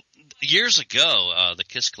call it? Well, years ago, the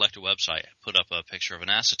Kiss Collector website put up a picture of an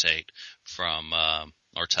acetate from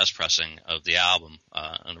our test pressing of the album,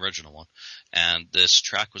 an original one, and this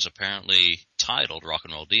track was apparently titled Rock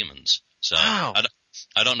and Roll Demons. So Wow.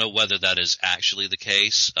 I don't know whether that is actually the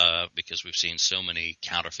case, because we've seen so many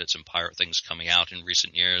counterfeits and pirate things coming out in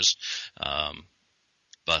recent years,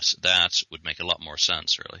 but that would make a lot more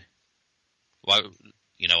sense, really. Why,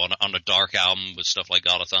 on a dark album with stuff like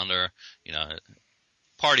God of Thunder,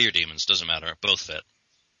 Party or Demons, doesn't matter. Both fit.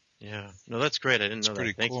 Yeah. No, that's great. I didn't It's know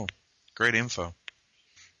pretty that. Thank cool. you. Great info.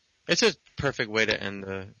 It's a perfect way to end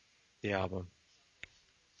the album.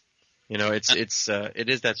 It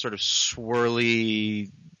is that sort of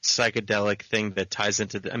swirly psychedelic thing that ties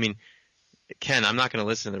into Ken, I'm not going to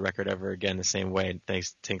listen to the record ever again the same way,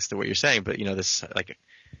 thanks to what you're saying, but this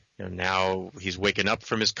now he's waking up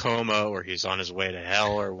from his coma or he's on his way to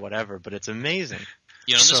hell or whatever, but it's amazing.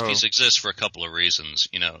 This piece exists for a couple of reasons.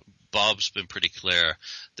 Bob's been pretty clear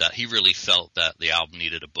that he really felt that the album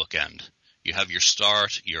needed a bookend. You have your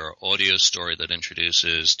start, your audio story that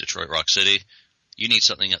introduces Detroit Rock City. You need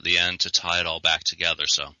something at the end to tie it all back together.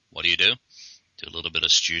 So what do? Do a little bit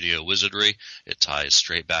of studio wizardry. It ties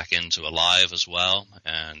straight back into Alive as well.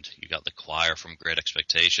 And you got the choir from Great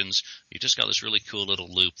Expectations. You just got this really cool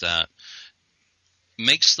little loop that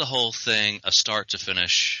makes the whole thing a start to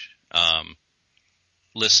finish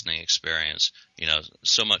listening experience.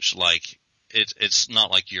 So much like it's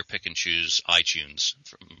not like you pick and choose iTunes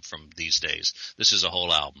from these days. This is a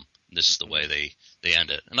whole album. This is the way they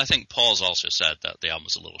end it. And I think Paul's also said that the album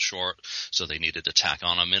was a little short, so they needed to tack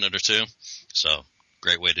on a minute or two. So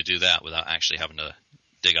great way to do that without actually having to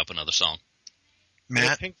dig up another song.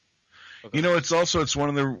 Matt? It's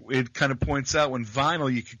one of it kind of points out when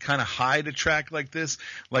vinyl, you could kind of hide a track like this,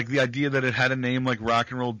 like the idea that it had a name like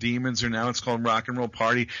Rock and Roll Demons, or now it's called Rock and Roll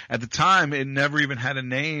Party. At the time, it never even had a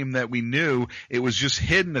name that we knew. It was just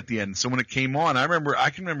hidden at the end. So when it came on, I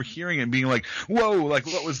can remember hearing it and being like, whoa, like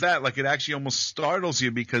what was that? Like it actually almost startles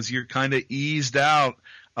you because you're kind of eased out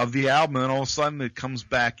of the album, and then all of a sudden it comes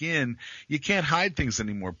back in. You can't hide things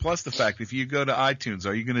anymore. Plus the fact, if you go to iTunes,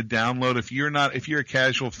 are you going to download? If you're a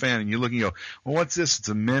casual fan and you look and you go, well, what's this? It's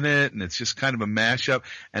a minute, and it's just kind of a mashup.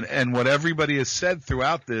 And what everybody has said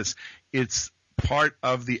throughout this, it's part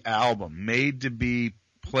of the album, made to be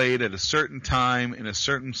played at a certain time in a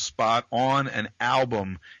certain spot on an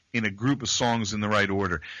album in a group of songs in the right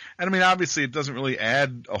order. And obviously it doesn't really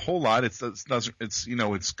add a whole lot. It's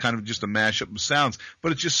kind of just a mashup of sounds,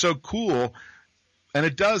 but it's just so cool, and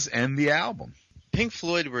it does end the album. Pink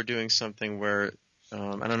Floyd were doing something where,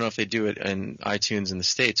 I don't know if they do it in iTunes in the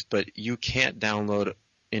States, but you can't download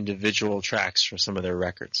individual tracks from some of their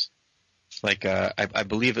records. Like, I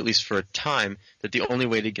believe, at least for a time, that the only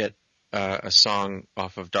way to get a song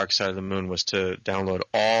off of Dark Side of the Moon was to download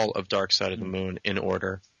all of Dark Side of the Moon in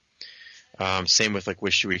order. Same with like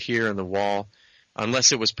Wish You Were Here and The Wall,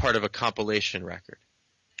 unless it was part of a compilation record,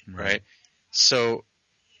 right? So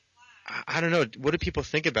I don't know. What do people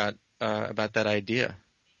think about that idea?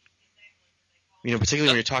 Particularly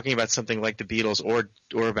when you're talking about something like the Beatles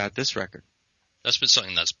or about this record. That's been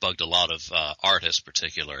something that's bugged a lot of artists,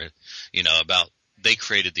 particularly. About they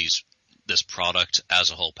created this product as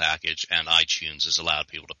a whole package, and iTunes has allowed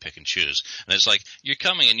people to pick and choose. And it's like, you're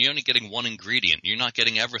coming and you're only getting one ingredient. You're not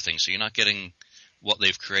getting everything, so you're not getting what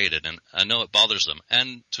they've created. And I know it bothers them,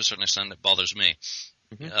 and to a certain extent it bothers me.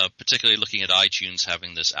 Mm-hmm. Particularly looking at iTunes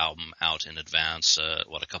having this album out in advance, a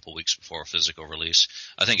couple weeks before a physical release.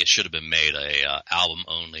 I think it should have been made a album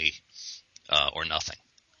only or nothing.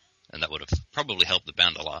 And that would have probably helped the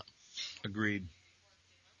band a lot. Agreed.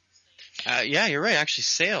 Yeah, you're right. Actually,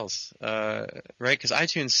 sales, right? Because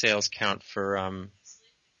iTunes sales count for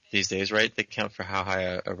these days, right? They count for how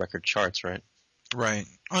high a record charts, right? Right.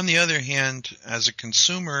 On the other hand, as a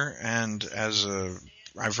consumer and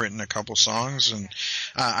I've written a couple songs, and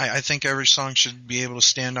I think every song should be able to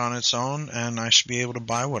stand on its own, and I should be able to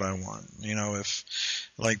buy what I want. If,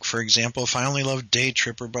 like, for example, if I only love Day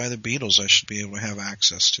Tripper by the Beatles, I should be able to have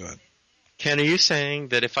access to it. Ken, are you saying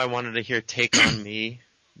that if I wanted to hear Take On Me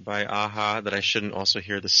by Aha that I shouldn't also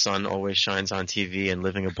hear The Sun Always Shines on TV and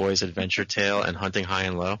Living a Boy's Adventure Tale and Hunting High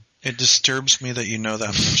and Low? It disturbs me that you know that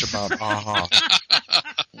much about Aha.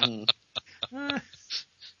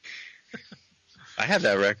 I have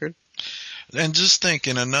that record. And just think,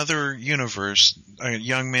 in another universe, a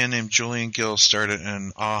young man named Julian Gill started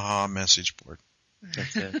an Aha message board.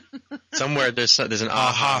 That's it. Somewhere there's an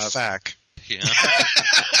Aha fact. Yeah.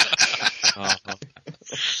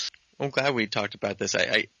 I'm glad we talked about this.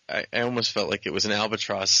 I almost felt like it was an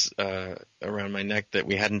albatross around my neck that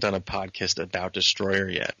we hadn't done a podcast about Destroyer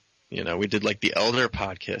yet. You know, we did like the Elder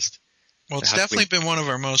podcast. Well, it's definitely been one of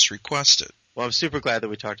our most requested. Well, I'm super glad that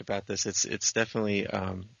we talked about this. It's definitely,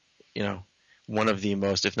 you know, one of the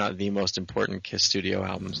most, if not the most important Kiss studio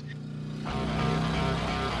albums.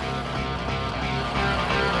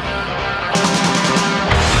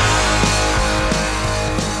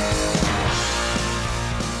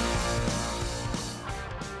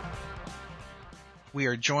 We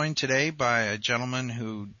are joined today by a gentleman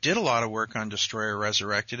who did a lot of work on Destroyer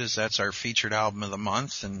Resurrected, as that's our featured album of the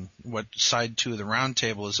month and what side 2 of the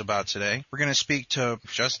roundtable is about today. We're going to speak to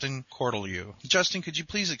Justin Cortelyou. Justin, could you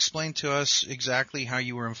please explain to us exactly how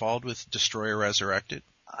you were involved with Destroyer Resurrected?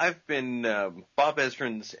 I've been Bob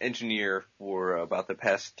Ezrin's engineer for about the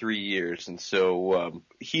past 3 years, and so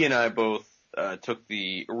he and I both took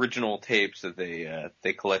the original tapes that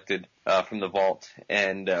they collected from the vault,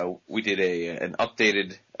 and we did an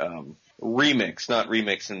updated remix, not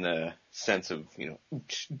remix in the sense of, you know,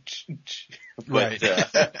 but, right.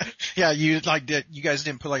 Yeah, you guys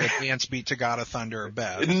didn't put like a dance beat to God of Thunder or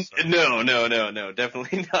Beth. So. No,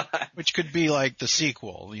 definitely not. Which could be like the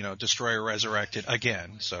sequel, you know, Destroyer Resurrected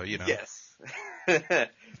again. So, you know. Yes.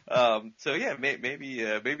 So yeah, maybe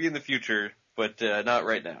in the future. But not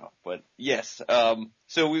right now. But yes,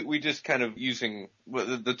 so we just kind of using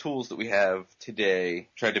the tools that we have today,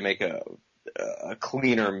 tried to make a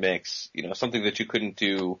cleaner mix, you know, something that you couldn't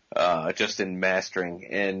do just in mastering.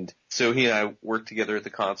 And so he and I worked together at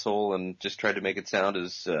the console and just tried to make it sound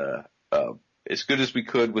as good as we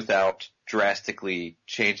could without drastically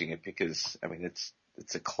changing it, because I mean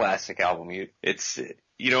it's a classic album. You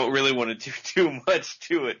don't really want to do too much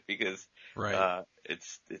to it because right.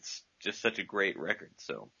 It's just such a great record.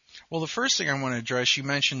 So, well, the first thing I want to address, you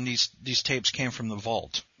mentioned these tapes came from the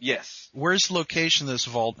vault. Yes. Where's the location of this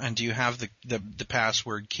vault, and do you have the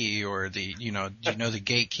password key or do you know the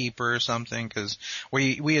gatekeeper or something? Because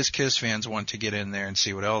we as Kiss fans want to get in there and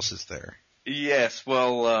see what else is there. Yes.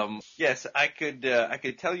 Well, yes, I could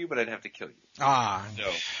tell you, but I'd have to kill you. Ah.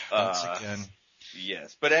 So, once again.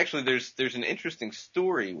 Yes, but actually there's an interesting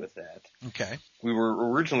story with that. Okay. We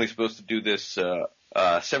were originally supposed to do this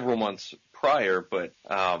several months prior, but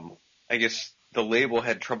I guess the label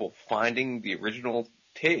had trouble finding the original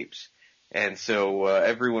tapes, and so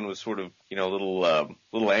everyone was sort of, you know, a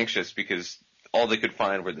little anxious because all they could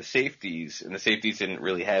find were the safeties, and the safeties didn't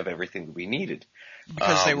really have everything that we needed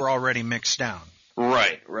because they were already mixed down.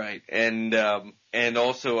 Right, and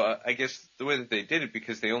also I guess the way that they did it,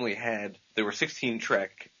 because there were 16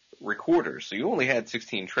 track recorders, so you only had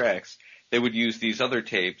 16 tracks. They would use these other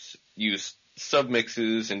tapes, use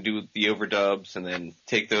submixes and do the overdubs, and then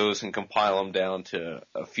take those and compile them down to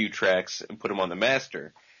a few tracks and put them on the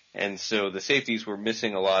master. And so the safeties were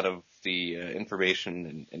missing a lot of the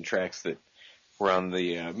information and tracks that were on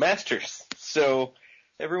the masters. So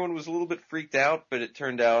everyone was a little bit freaked out, but it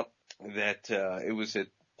turned out that it was at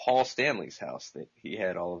Paul Stanley's house that he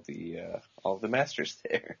had all of the masters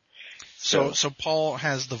there. So Paul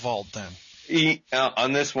has the vault then.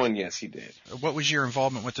 On this one, yes, he did. What was your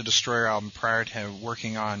involvement with the Destroyer album prior to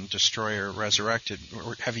working on Destroyer Resurrected?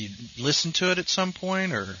 Have you listened to it at some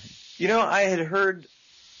point, or? You know, I had heard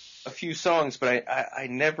a few songs, but I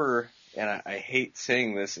never, and I hate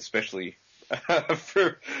saying this, especially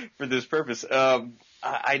for this purpose.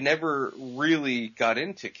 I never really got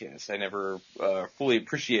into Kiss. I never fully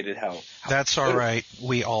appreciated how. That's all right.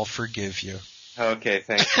 We all forgive you. Okay,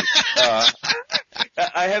 thank you.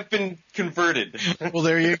 I have been converted. Well,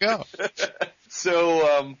 there you go.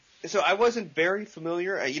 So I wasn't very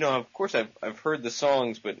familiar. You know, of course, I've heard the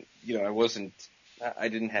songs, but you know, I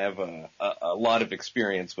didn't have a lot of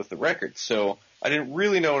experience with the record, so I didn't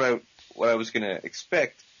really know what I was going to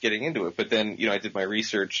expect getting into it. But then, you know, I did my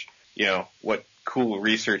research. You know, what cool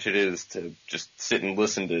research it is to just sit and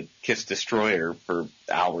listen to Kiss Destroyer for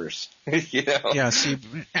hours. You know? Yeah, see,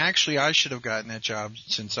 actually I should have gotten that job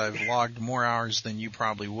since I've logged more hours than you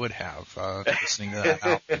probably would have listening to that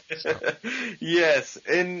album. So. Yes,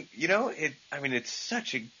 and you know, it's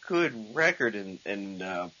such a good record, and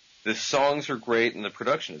the songs are great and the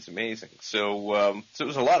production is amazing. So it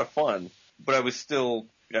was a lot of fun, but I was still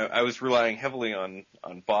I was relying heavily on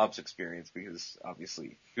Bob's experience because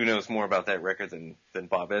obviously who knows more about that record than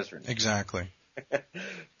Bob Ezrin. Exactly.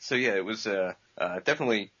 So yeah, it was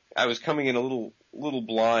definitely. I was coming in a little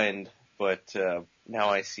blind, but now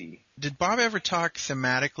I see. Did Bob ever talk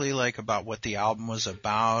thematically, like about what the album was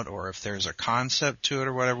about, or if there's a concept to it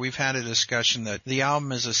or whatever? We've had a discussion that the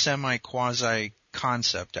album is a semi-quasi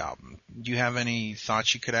concept album. Do you have any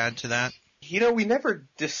thoughts you could add to that? We never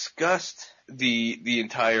discussed the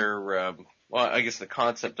entire, well, I guess the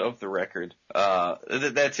concept of the record.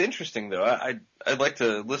 That's interesting, though. I'd like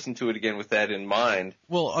to listen to it again with that in mind.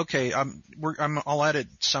 Well, okay, I'll edit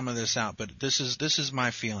some of this out, but this is my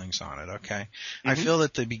feelings on it. Okay, I feel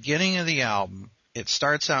that the beginning of the album, it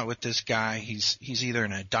starts out with this guy. He's either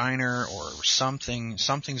in a diner or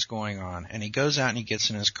something's going on, and he goes out and he gets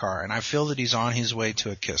in his car, and I feel that he's on his way to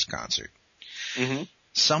a Kiss concert. Mm-hmm.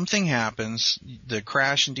 Something happens, the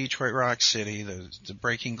crash in Detroit Rock City, the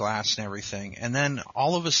breaking glass and everything, and then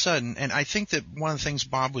all of a sudden, and I think that one of the things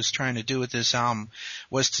Bob was trying to do with this album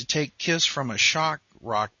was to take Kiss from a shock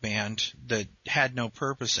rock band that had no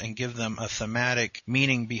purpose and give them a thematic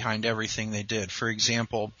meaning behind everything they did. For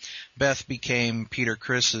example, Beth became Peter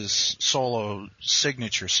Criss's solo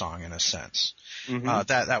signature song in a sense. Mm-hmm.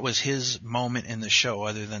 That was his moment in the show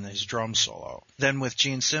other than his drum solo. Then with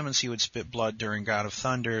Gene Simmons, he would spit blood during God of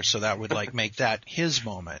Thunder, so that would like make that his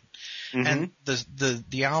moment. Mm-hmm. And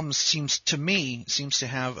the album seems to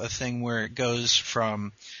have a thing where it goes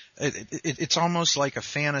from it's almost like a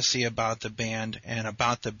fantasy about the band and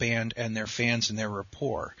their fans and their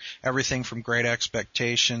rapport. Everything from Great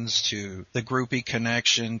Expectations to the groupie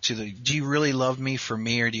connection to the do you really love me for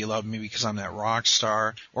me or do you love me because I'm that rock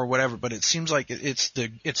star or whatever. But it seems like it's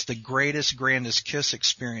the grandest Kiss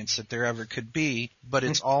experience that there ever could be, but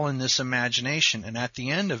it's all in this imagination. And at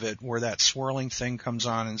the end of it, where that swirling thing comes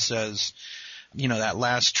on and says, that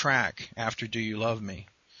last track after Do You Love Me?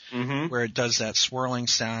 Mm-hmm. Where it does that swirling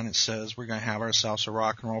sound, it says, we're going to have ourselves a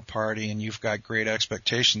rock and roll party and you've got great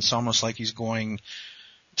expectations. It's almost like he's going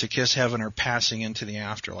to Kiss heaven or passing into the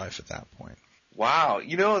afterlife at that point. Wow.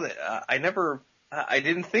 I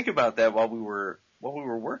didn't think about that while we were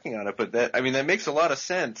working on it, but that makes a lot of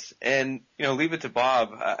sense. And, leave it to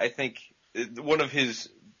Bob. I think one of his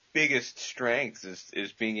biggest strengths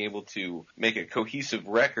is being able to make a cohesive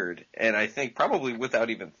record. And I think probably without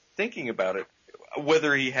even thinking about it,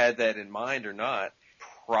 whether he had that in mind or not,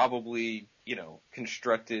 probably,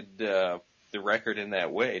 constructed the record in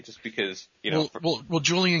that way just because, Well,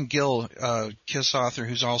 Julian Gill, Kiss author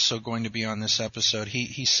who's also going to be on this episode,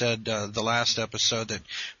 he said the last episode that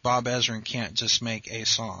Bob Ezrin can't just make a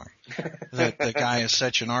song. That the guy is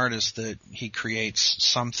such an artist that he creates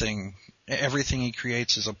something, everything he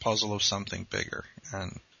creates is a puzzle of something bigger.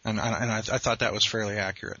 And I thought that was fairly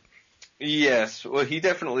accurate. Yes. Well, he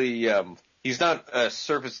definitely, he's not a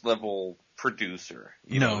surface level producer.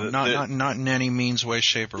 Not in any means, way,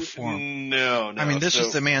 shape, or form. No. I mean, this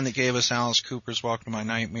is the man that gave us Alice Cooper's "Welcome to My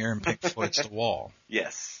Nightmare" and Pink Floyd's "The Wall."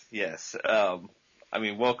 Yes.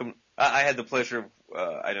 Welcome. I had the pleasure of.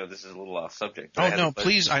 I know this is a little off subject. Oh no,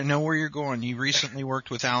 please! I know where you're going. You recently worked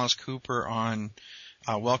with Alice Cooper on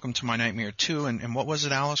 "Welcome to My Nightmare 2," and what was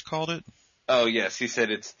it Alice called it? Oh yes, he said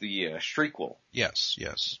it's the Shriekquel. Yes.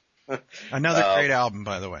 Another great album,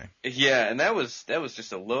 by the way. Yeah, and that was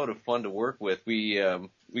just a load of fun to work with. We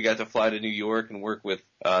got to fly to New York and work with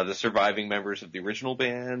the surviving members of the original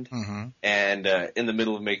band, mm-hmm. and in the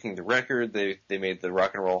middle of making the record, they made the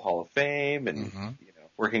Rock and Roll Hall of Fame, and mm-hmm.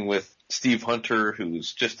 Working with Steve Hunter,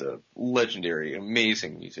 who's just a legendary,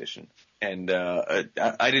 amazing musician. And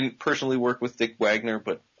I didn't personally work with Dick Wagner,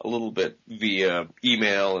 but a little bit via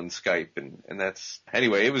email and Skype, and that's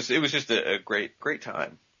anyway. It was just a great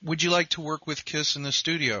time. Would you like to work with Kiss in the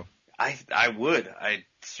studio? I would. I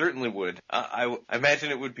certainly would. I imagine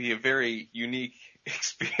it would be a very unique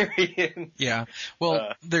experience. Yeah.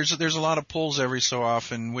 Well, there's a lot of polls every so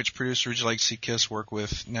often. Which producer would you like to see Kiss work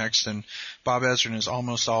with next? And Bob Ezrin is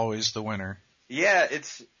almost always the winner. Yeah,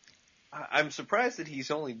 I'm surprised that he's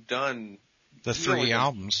only done the 3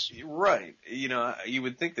 albums. Right. You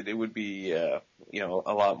would think that it would be a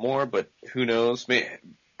lot more, but who knows?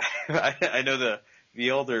 I know the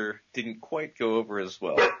Elder didn't quite go over as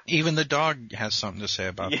well. Even the dog has something to say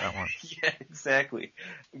about that one. Yeah, exactly.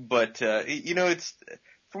 But it's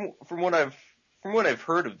from what I've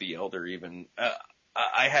heard of the Elder. Even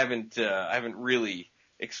I haven't really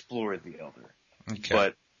explored the Elder. Okay.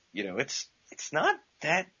 But it's not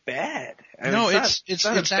that bad. No, it's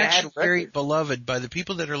not a bad actually very record. beloved by the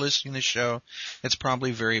people that are listening to the show. It's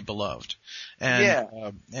probably very beloved.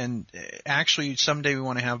 And and actually someday we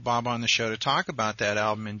want to have Bob on the show to talk about that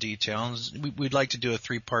album in detail. We'd like to do a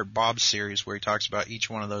 3-part Bob series where he talks about each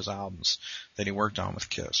one of those albums that he worked on with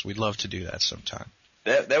Kiss. We'd love to do that sometime.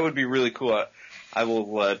 That would be really cool. I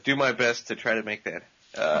will do my best to try to make that.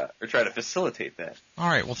 Or try to facilitate that. All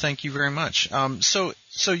right. Well, thank you very much. So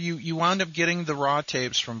you wound up getting the raw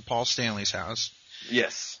tapes from Paul Stanley's house.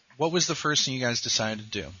 Yes. What was the first thing you guys decided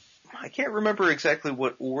to do? I can't remember exactly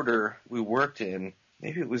what order we worked in.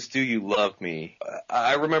 Maybe it was Do You Love Me?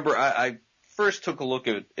 I remember I first took a look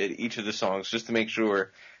at each of the songs just to make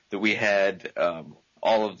sure that we had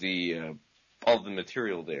all of the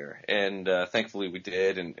material there, and thankfully we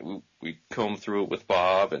did, and we combed through it with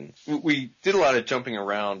Bob, and we did a lot of jumping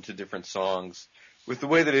around to different songs. With the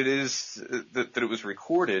way that it is that it was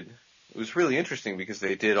recorded, it was really interesting because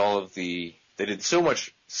they did so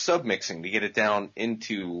much submixing to get it down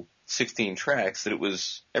into 16 tracks that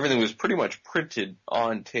everything was pretty much printed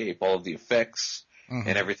on tape, all of the effects and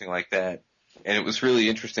everything like that, and it was really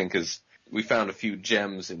interesting because we found a few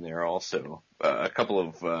gems in there also. A couple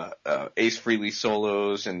of Ace Frehley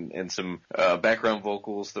solos and some background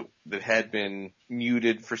vocals that had been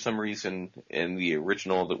muted for some reason in the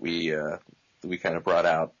original that we kind of brought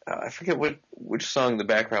out. I forget which song the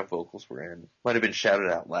background vocals were in. Might have been Shouted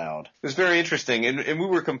Out Loud. It was very interesting, and we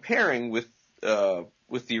were comparing with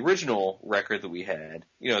the original record that we had,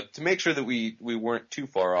 to make sure that we weren't too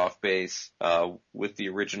far off base with the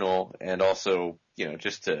original, and also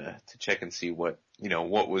just to check and see what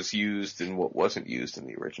was used and what wasn't used in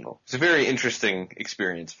the original. It's a very interesting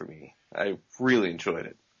experience for me. I really enjoyed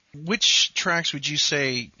it. Which tracks would you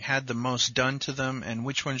say had the most done to them, and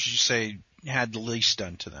which ones would you say had the least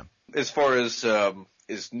done to them? As far as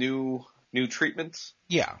new treatments?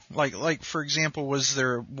 Yeah, like for example, was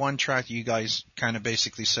there one track that you guys kind of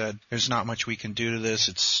basically said, there's not much we can do to this,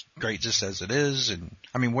 it's great just as it is? And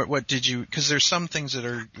I mean, what did you, because there's some things that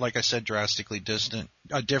are, like I said, drastically different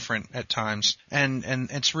at times, and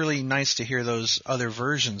it's really nice to hear those other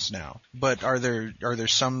versions now. But are there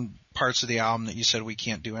some parts of the album that you said we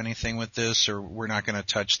can't do anything with this, or we're not going to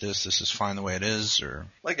touch this is fine the way it is? Or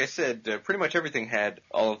like I said, pretty much everything had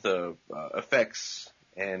all of the effects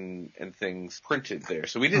and things printed there,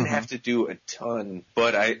 so we didn't have to do a ton,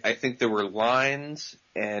 but I think there were lines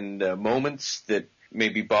and moments that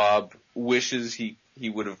maybe Bob wishes he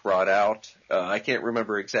would have brought out. I can't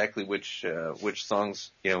remember exactly which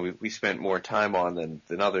songs we spent more time on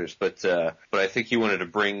than others, but I think he wanted to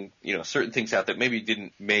bring certain things out that maybe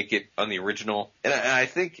didn't make it on the original. And I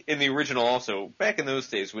think in the original also, back in those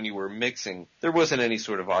days when you were mixing, there wasn't any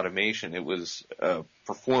sort of automation. It was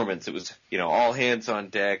performance. It was all hands on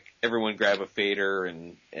deck, everyone grab a fader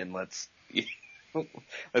and let's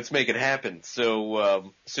make it happen.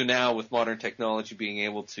 So now with modern technology being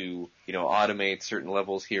able to, automate certain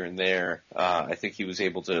levels here and there, I think he was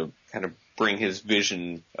able to kind of bring his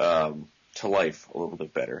vision to life a little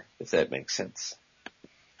bit better, if that makes sense.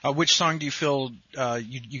 Which song do you feel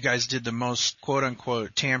you guys did the most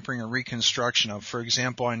quote-unquote tampering or reconstruction of? For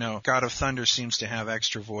example, I know God of Thunder seems to have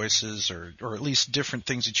extra voices or at least different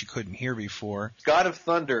things that you couldn't hear before. God of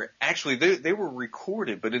Thunder, actually, they were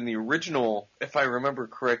recorded, but in the original, if I remember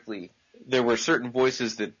correctly, there were certain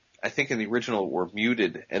voices that I think in the original were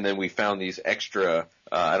muted, and then we found these extra,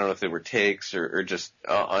 I don't know if they were takes or just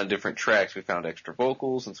on different tracks, we found extra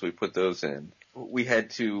vocals, and so we put those in. We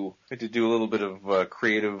had to do a little bit of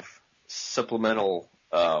creative supplemental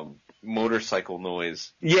motorcycle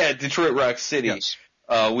noise. Yeah, Detroit Rock City. Yes.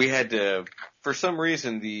 We had to, for some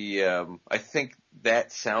reason, I think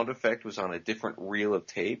that sound effect was on a different reel of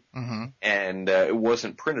tape, and it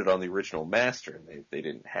wasn't printed on the original master, and they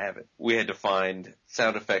didn't have it. We had to find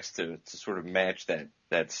sound effects to sort of match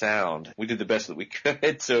that sound. We did the best that we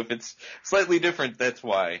could, so if it's slightly different, that's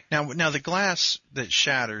why. Now the glass that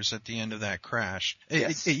shatters at the end of that crash,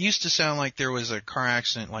 it used to sound like there was a car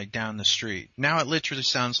accident like down the street. Now it literally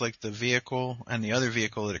sounds like the vehicle and the other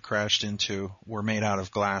vehicle that it crashed into were made out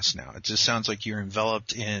of glass now. It just sounds like you're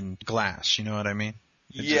enveloped in glass, you know what I mean?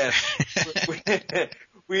 Yes.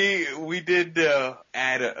 We did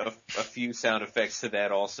add a few sound effects to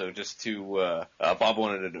that also, just to Bob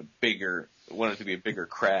wanted it to be a bigger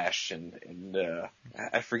crash, and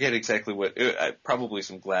I forget exactly what. Probably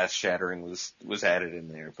some glass shattering was added in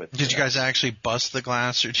there. But did you guys actually bust the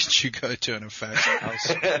glass, or did you go to an effects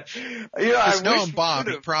house? I knowing Bob,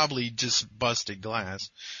 he probably just busted glass.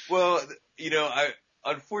 Well,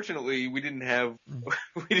 unfortunately, we didn't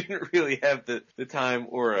really have the time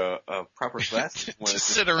or a proper glass. Just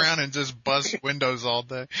sit around and just bust windows all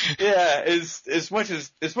day. Yeah, as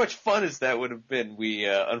much fun as that would have been, we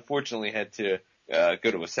unfortunately had to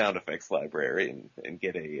go to a sound effects library and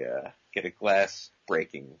get a glass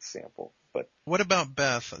breaking sample. But what about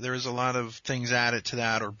Beth? There was a lot of things added to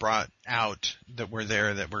that or brought out that were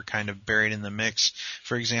there that were kind of buried in the mix.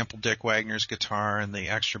 For example, Dick Wagner's guitar and the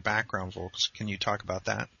extra background vocals. Can you talk about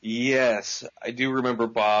that? Yes, I do remember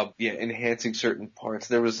Bob, enhancing certain parts.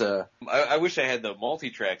 There was I wish I had the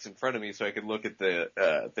multi-tracks in front of me so I could look at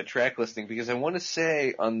the track listing, because I want to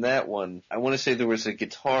say on that one, there was a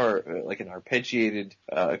guitar, like an arpeggiated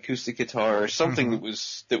acoustic guitar or something that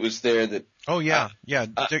was there that. Oh yeah,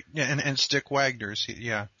 Dick, and it's Dick Wagner's.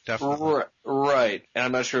 Yeah, definitely. Right, and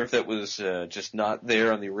I'm not sure if that was just not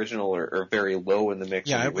there on the original or very low in the mix.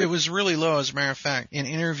 Yeah, it was really low. As a matter of fact, in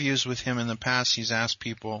interviews with him in the past, he's asked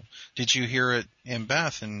people, "Did you hear it in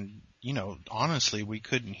Beth?" And honestly, we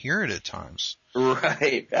couldn't hear it at times.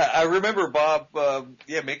 Right. I remember Bob,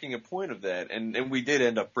 making a point of that, and we did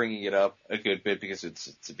end up bringing it up a good bit because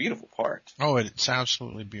it's a beautiful part. Oh, it's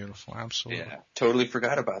absolutely beautiful. Absolutely. Yeah. Totally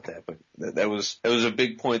forgot about that, but that was a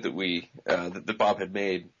big point that that Bob had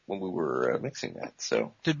made when we were mixing that.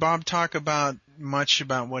 So. Did Bob talk much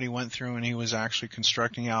about what he went through when he was actually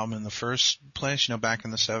constructing the album in the first place? Back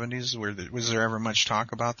in the 70s, was there ever much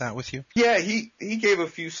talk about that with you? Yeah, he gave a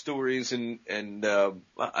few stories, and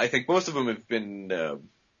I think most of them have been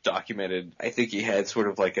documented. I think he had sort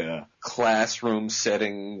of like a classroom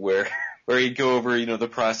setting where he'd go over, the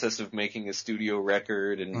process of making a studio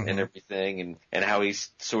record and everything, and how he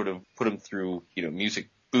sort of put him through, music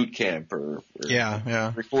boot camp or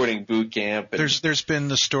recording boot camp. And there's been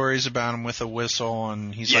the stories about him with a whistle,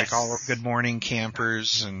 and he's like all good morning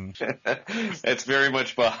campers, and that's very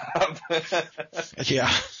much Bob.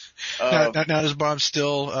 Yeah. Now, does Bob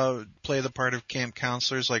still play the part of camp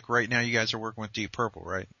counselors? Like right now, you guys are working with Deep Purple,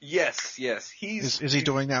 right? Yes. Is he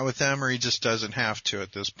doing that with them, or he just doesn't have to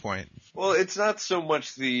at this point? Well, it's not so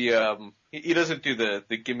much the he doesn't do the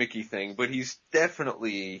gimmicky thing, but he's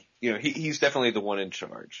definitely he's definitely the one in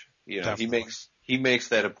charge. Definitely. He makes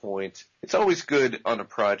that a point. It's always good on a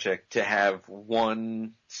project to have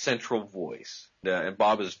one central voice. And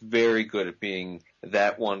Bob is very good at being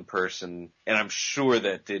that one person. And I'm sure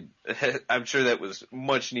that was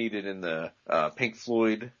much needed in the Pink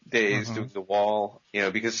Floyd days doing The Wall.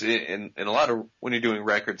 Because in a lot of, when you're doing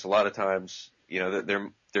records, a lot of times,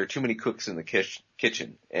 there are too many cooks in the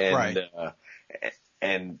kitchen. And, right.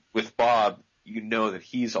 And with Bob, that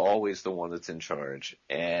he's always the one that's in charge,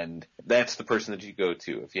 and that's the person that you go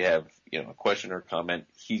to if you have, a question or comment.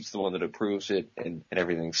 He's the one that approves it and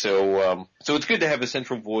everything. So it's good to have a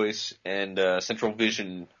central voice and central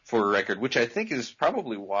vision for a record, which I think is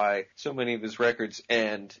probably why so many of his records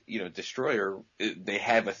and, Destroyer, they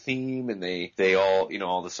have a theme and they all,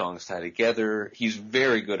 all the songs tie together. He's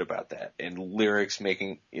very good about that, and lyrics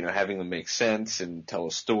making, having them make sense and tell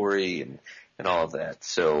a story and all of that.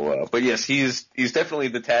 So, but yes, he's definitely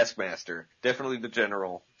the taskmaster, definitely the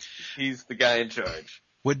general. He's the guy in charge.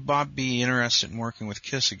 Would Bob be interested in working with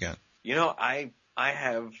Kiss again? I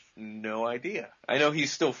have no idea. I know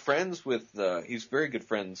he's still friends with, he's very good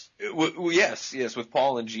friends. Yes, with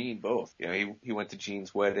Paul and Gene both. He went to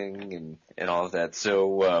Gene's wedding and all of that.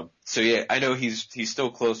 So yeah, I know he's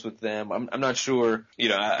still close with them. I'm not sure,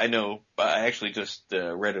 I know, I actually just,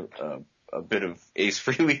 read a bit of Ace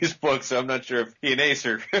Frehley's book, so I'm not sure if he and Ace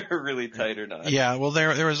are really tight or not. Yeah, well,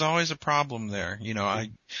 there was always a problem there.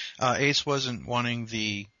 Ace wasn't wanting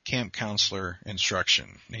the camp counselor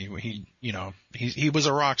instruction. He was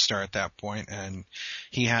a rock star at that point, and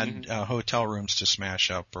he had hotel rooms to smash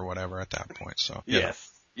up or whatever at that point. So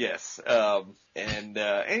Yes. And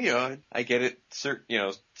I get it.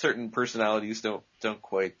 Certain personalities don't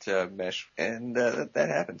quite mesh, and that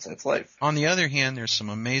happens. That's life. On the other hand, there's some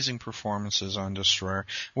amazing performances on Destroyer.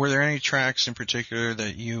 Were there any tracks in particular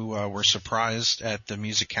that you were surprised at the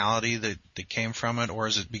musicality that came from it, or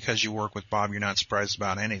is it because you work with Bob, you're not surprised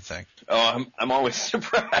about anything? Oh, I'm always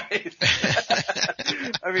surprised.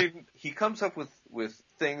 I mean, he comes up with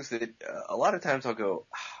things that a lot of times I'll go,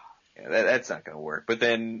 that's not going to work. But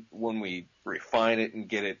then when we refine it and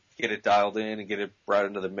get it dialed in and get it brought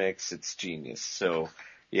into the mix, it's genius. So,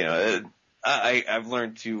 I've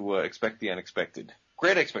learned to expect the unexpected.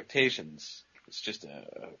 Great Expectations. It's just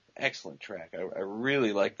a excellent track. I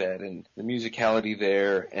really like that, and the musicality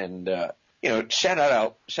there, and Shout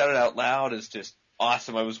It Out Loud is just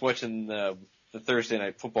awesome. I was watching the Thursday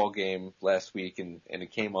night football game last week, and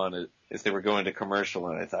it came on as they were going to commercial,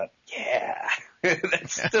 and I thought, yeah,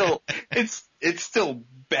 that's it's still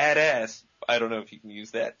badass. I don't know if you can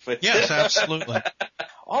use that, but Yes, absolutely.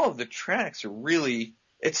 all of the tracks are really,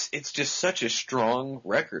 it's just such a strong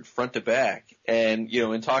record front to back. And,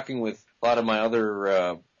 in talking with a lot of my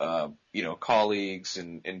other, colleagues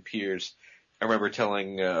and peers, I remember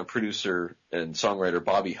telling producer and songwriter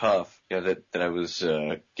Bobby Huff, that I was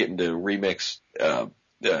getting to remix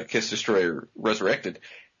Kiss Destroyer Resurrected,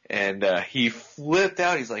 and he flipped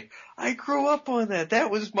out. He's like, "I grew up on that.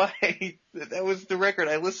 That was the record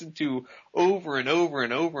I listened to over and over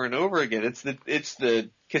and over and over again. It's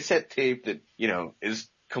the cassette tape that is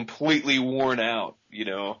completely worn out.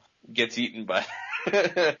 Gets eaten by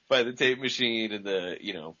by the tape machine, and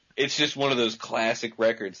it's just one of those classic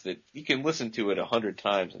records that you can listen to it 100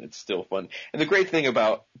 times and it's still fun. And the great thing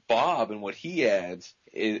about Bob and what he adds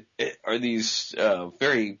are these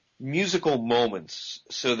very musical moments,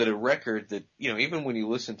 so that a record that, even when you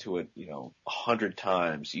listen to it, 100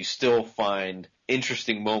 times, you still find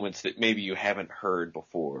interesting moments that maybe you haven't heard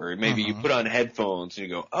before, or maybe you put on headphones and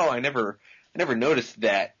you go, "Oh, I never noticed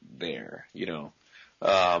that there,"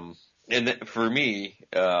 And for me,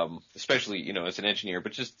 especially, as an engineer,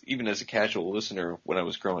 but just even as a casual listener when I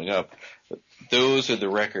was growing up, those are the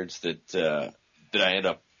records that I end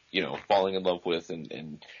up, falling in love with,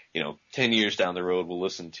 and 10 years down the road we'll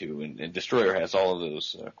listen to, and Destroyer has all of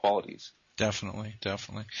those qualities. Definitely.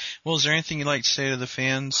 Well, is there anything you'd like to say to the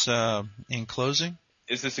fans in closing?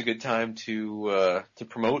 Is this a good time to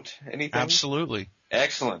promote anything? Absolutely.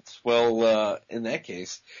 Excellent. Well, in that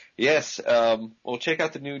case, yes. Well, check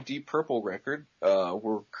out the new Deep Purple record.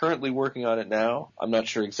 We're currently working on it now. I'm not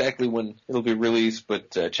sure exactly when it'll be released,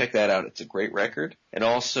 but check that out. It's a great record. And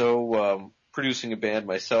also producing a band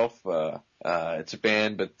myself. It's a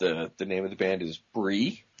band, but the name of the band is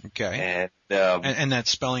Bree. Okay. And that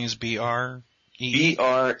spelling is B-R-E-E?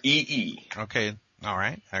 B-R-E-E. Okay. All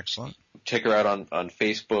right. Excellent. Check her out on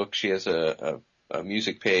Facebook. She has a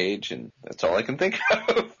music page, and that's all I can think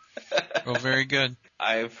of. Oh, very good.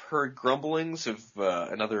 I've heard grumblings of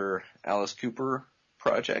another Alice Cooper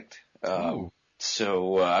project.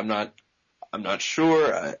 So I'm not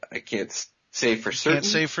sure. I can't say for certain. Can't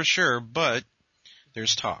say for sure, but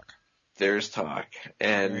there's talk. There's talk.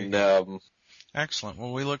 And excellent.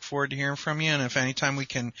 Well, we look forward to hearing from you, and if anytime we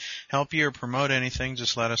can help you or promote anything,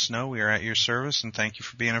 just let us know. We are at your service, and thank you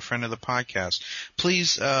for being a friend of the podcast.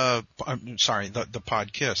 Please, the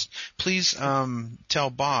podcast. Please tell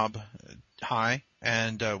Bob hi,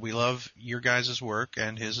 and we love your guys' work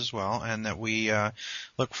and his as well, and that we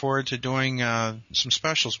look forward to doing some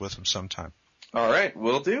specials with him sometime. All right,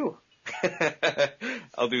 will do.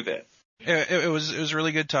 I'll do that. It was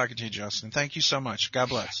really good talking to you, Justin. Thank you so much. God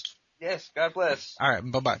bless. Yes, God bless. All right,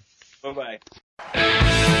 bye-bye. Bye-bye.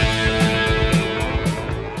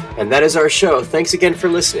 And that is our show. Thanks again for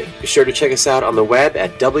listening. Be sure to check us out on the web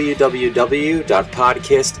at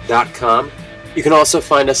www.podkist.com. You can also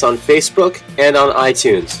find us on Facebook and on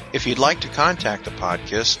iTunes. If you'd like to contact the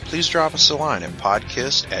podcast, please drop us a line at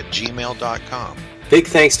podkist@gmail.com. Big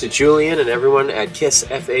thanks to Julian and everyone at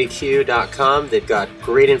KissFAQ.com. They've got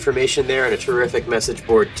great information there and a terrific message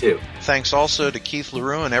board, too. Thanks also to Keith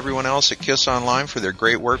LaRue and everyone else at Kiss Online for their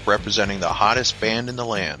great work representing the hottest band in the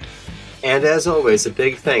land. And as always, a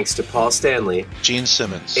big thanks to Paul Stanley, Gene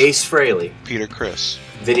Simmons, Ace Frehley, Peter Criss,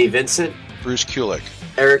 Vinnie Vincent, Bruce Kulick,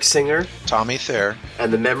 Eric Singer, Tommy Thayer,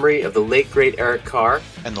 and the memory of the late great Eric Carr,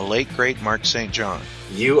 and the late great Mark St. John.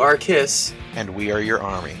 You are Kiss, and we are your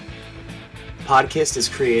army. Podkist is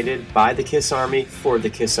created by the Kiss Army for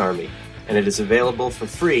the Kiss Army, and it is available for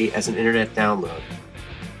free as an internet download.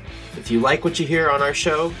 If you like what you hear on our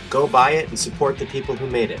show, go buy it and support the people who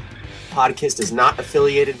made it. Podkist is not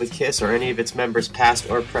affiliated with Kiss or any of its members past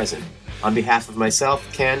or present. On behalf of myself,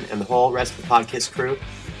 Ken, and the whole rest of the Podkist crew,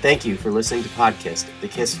 thank you for listening to Podkist, the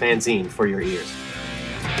Kiss fanzine for your ears.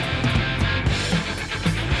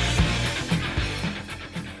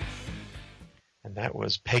 And that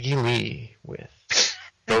was Peggy Lee with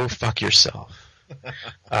Go Fuck Yourself.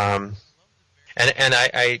 And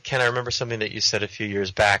I remember something that you said a few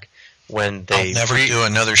years back when they... I'll never do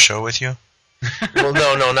another show with you? Well,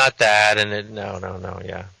 no, not that. And no,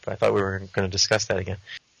 yeah. But I thought we were going to discuss that again.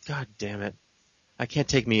 God damn it. I can't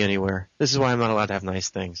take me anywhere. This is why I'm not allowed to have nice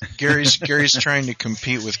things. Gary's trying to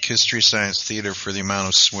compete with Kiss Tree Science Theater for the amount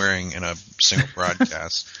of swearing in a single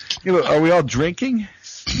broadcast. Are we all drinking?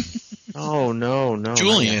 Oh, no.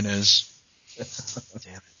 Julian is.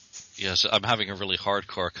 Damn it. Yes, I'm having a really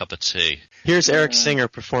hardcore cup of tea. Here's Eric Singer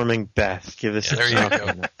performing Beth. Give us there you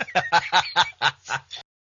go.